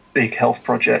sort of big health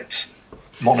projects,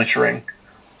 monitoring,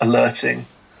 alerting,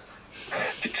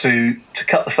 to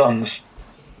cut the funds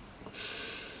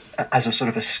as a sort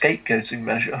of a scapegoating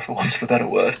measure, for want of a better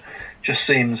word, just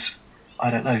seems, I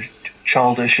don't know,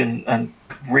 childish and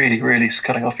really, really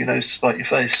cutting off your nose to spite your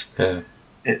face. Yeah.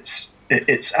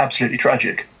 It's absolutely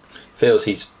tragic. Feels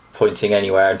he's pointing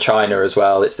anywhere, and China as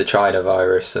well. It's the China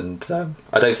virus, and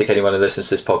I don't think anyone who listens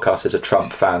to this podcast is a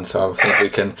Trump fan, so I think we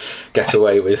can get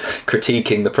away with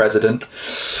critiquing the president.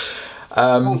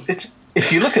 Well,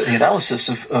 if you look at the analysis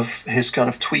of his kind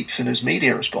of tweets and his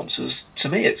media responses, to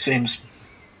me it seems,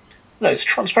 it's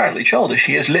transparently childish.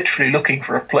 He is literally looking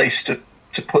for a place to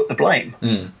put the blame,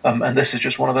 and this is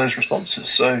just one of those responses.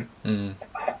 So,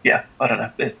 yeah, I don't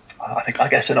know. I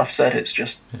guess enough said. It's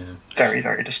just very,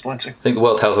 very disappointing. I think the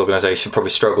World Health Organization probably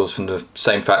struggles from the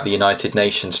same fact the United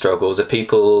Nations struggles. If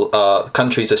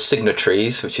countries are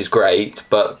signatories, which is great,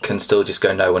 but can still just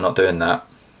go, no, we're not doing that.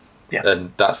 Yeah.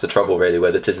 And that's the trouble really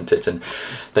with it, isn't it? And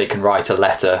they can write a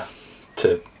letter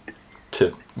to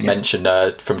mention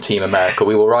from Team America,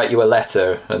 we will write you a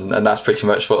letter, and that's pretty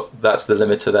much that's the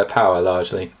limit of their power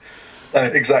largely.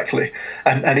 Exactly,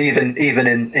 and even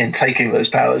in taking those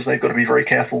powers, they've got to be very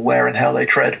careful where and how they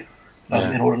tread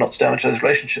in order not to damage those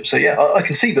relationships. So yeah, I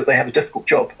can see that they have a difficult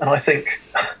job, and I think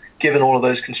given all of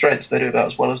those constraints, they do about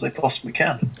as well as they possibly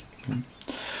can.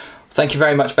 Thank you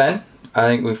very much, Ben. I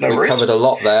think we've covered a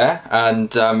lot there,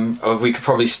 and we could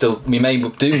probably we may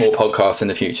do more podcasts in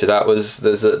the future.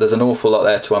 There's an awful lot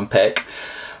there to unpick.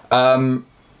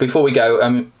 Before we go,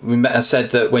 I said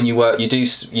that when you work, you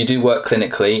do work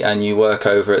clinically, and you work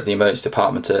over at the emergency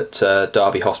department at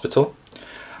Derby Hospital.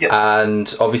 Yep.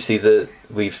 And obviously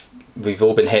we've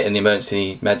all been hit in the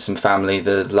emergency medicine family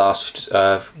the last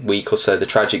week or so. The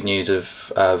tragic news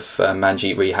of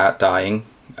Manjeet Rehat dying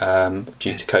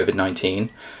due to COVID-19.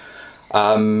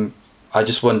 I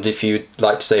just wondered if you'd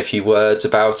like to say a few words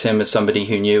about him as somebody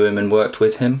who knew him and worked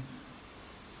with him.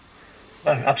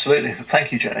 No, absolutely.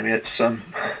 Thank you, Jamie. It's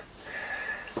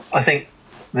I think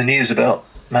the news about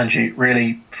Manjit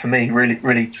really, for me,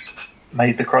 really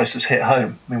made the crisis hit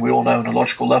home. I mean, we all know on a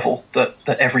logical level that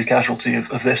every casualty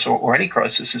of this or any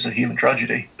crisis is a human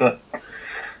tragedy. But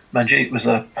Manjit was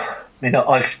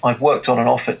I've worked on and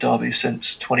off at Derby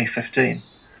since 2015.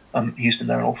 He's been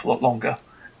there an awful lot longer.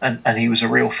 And he was a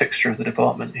real fixture of the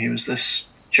department. He was this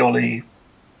jolly,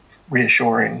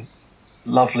 reassuring,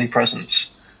 lovely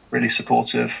presence, really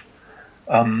supportive.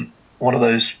 One of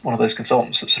those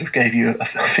consultants that sort of gave you a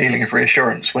feeling of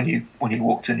reassurance when you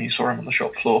walked in and you saw him on the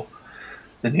shop floor.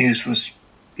 The news was,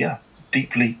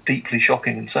 deeply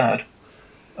shocking and sad.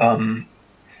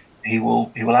 He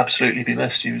will absolutely be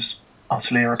missed. He was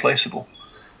utterly irreplaceable,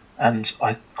 and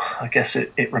I guess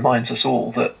it reminds us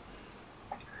all that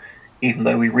even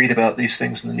though we read about these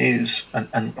things in the news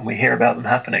and we hear about them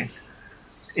happening,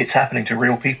 it's happening to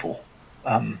real people,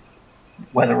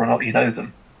 whether or not you know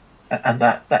them, and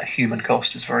that human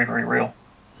cost is very, very real.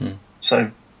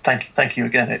 So thank you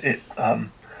again.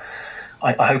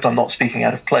 I hope I'm not speaking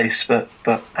out of place, but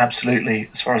absolutely,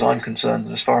 as far as I'm concerned,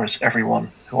 and as far as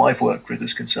everyone who I've worked with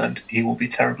is concerned, he will be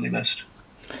terribly missed.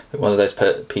 One of those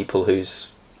people whose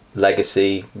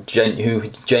legacy, who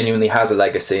genuinely has a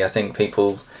legacy. I think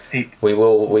we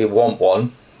want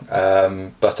one,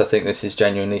 but I think this is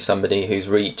genuinely somebody whose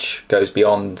reach goes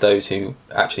beyond those who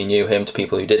actually knew him to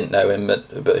people who didn't know him,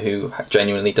 but who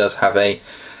genuinely does have a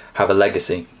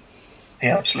legacy. He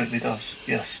absolutely does.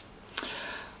 Yes.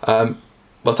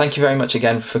 Well, thank you very much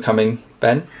again for coming,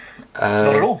 Ben.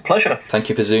 Not at all. Pleasure. Thank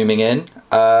you for zooming in.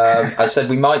 I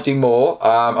said we might do more.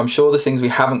 I'm sure there's things we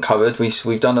haven't covered.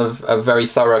 We've done a very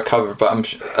thorough cover,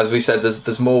 but as we said,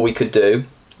 there's more we could do.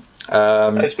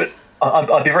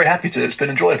 I'd be very happy to. It's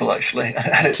been enjoyable, actually,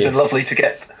 and it's been lovely to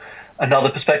get another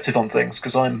perspective on things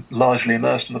because I'm largely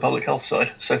immersed in the public health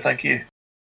side. So thank you.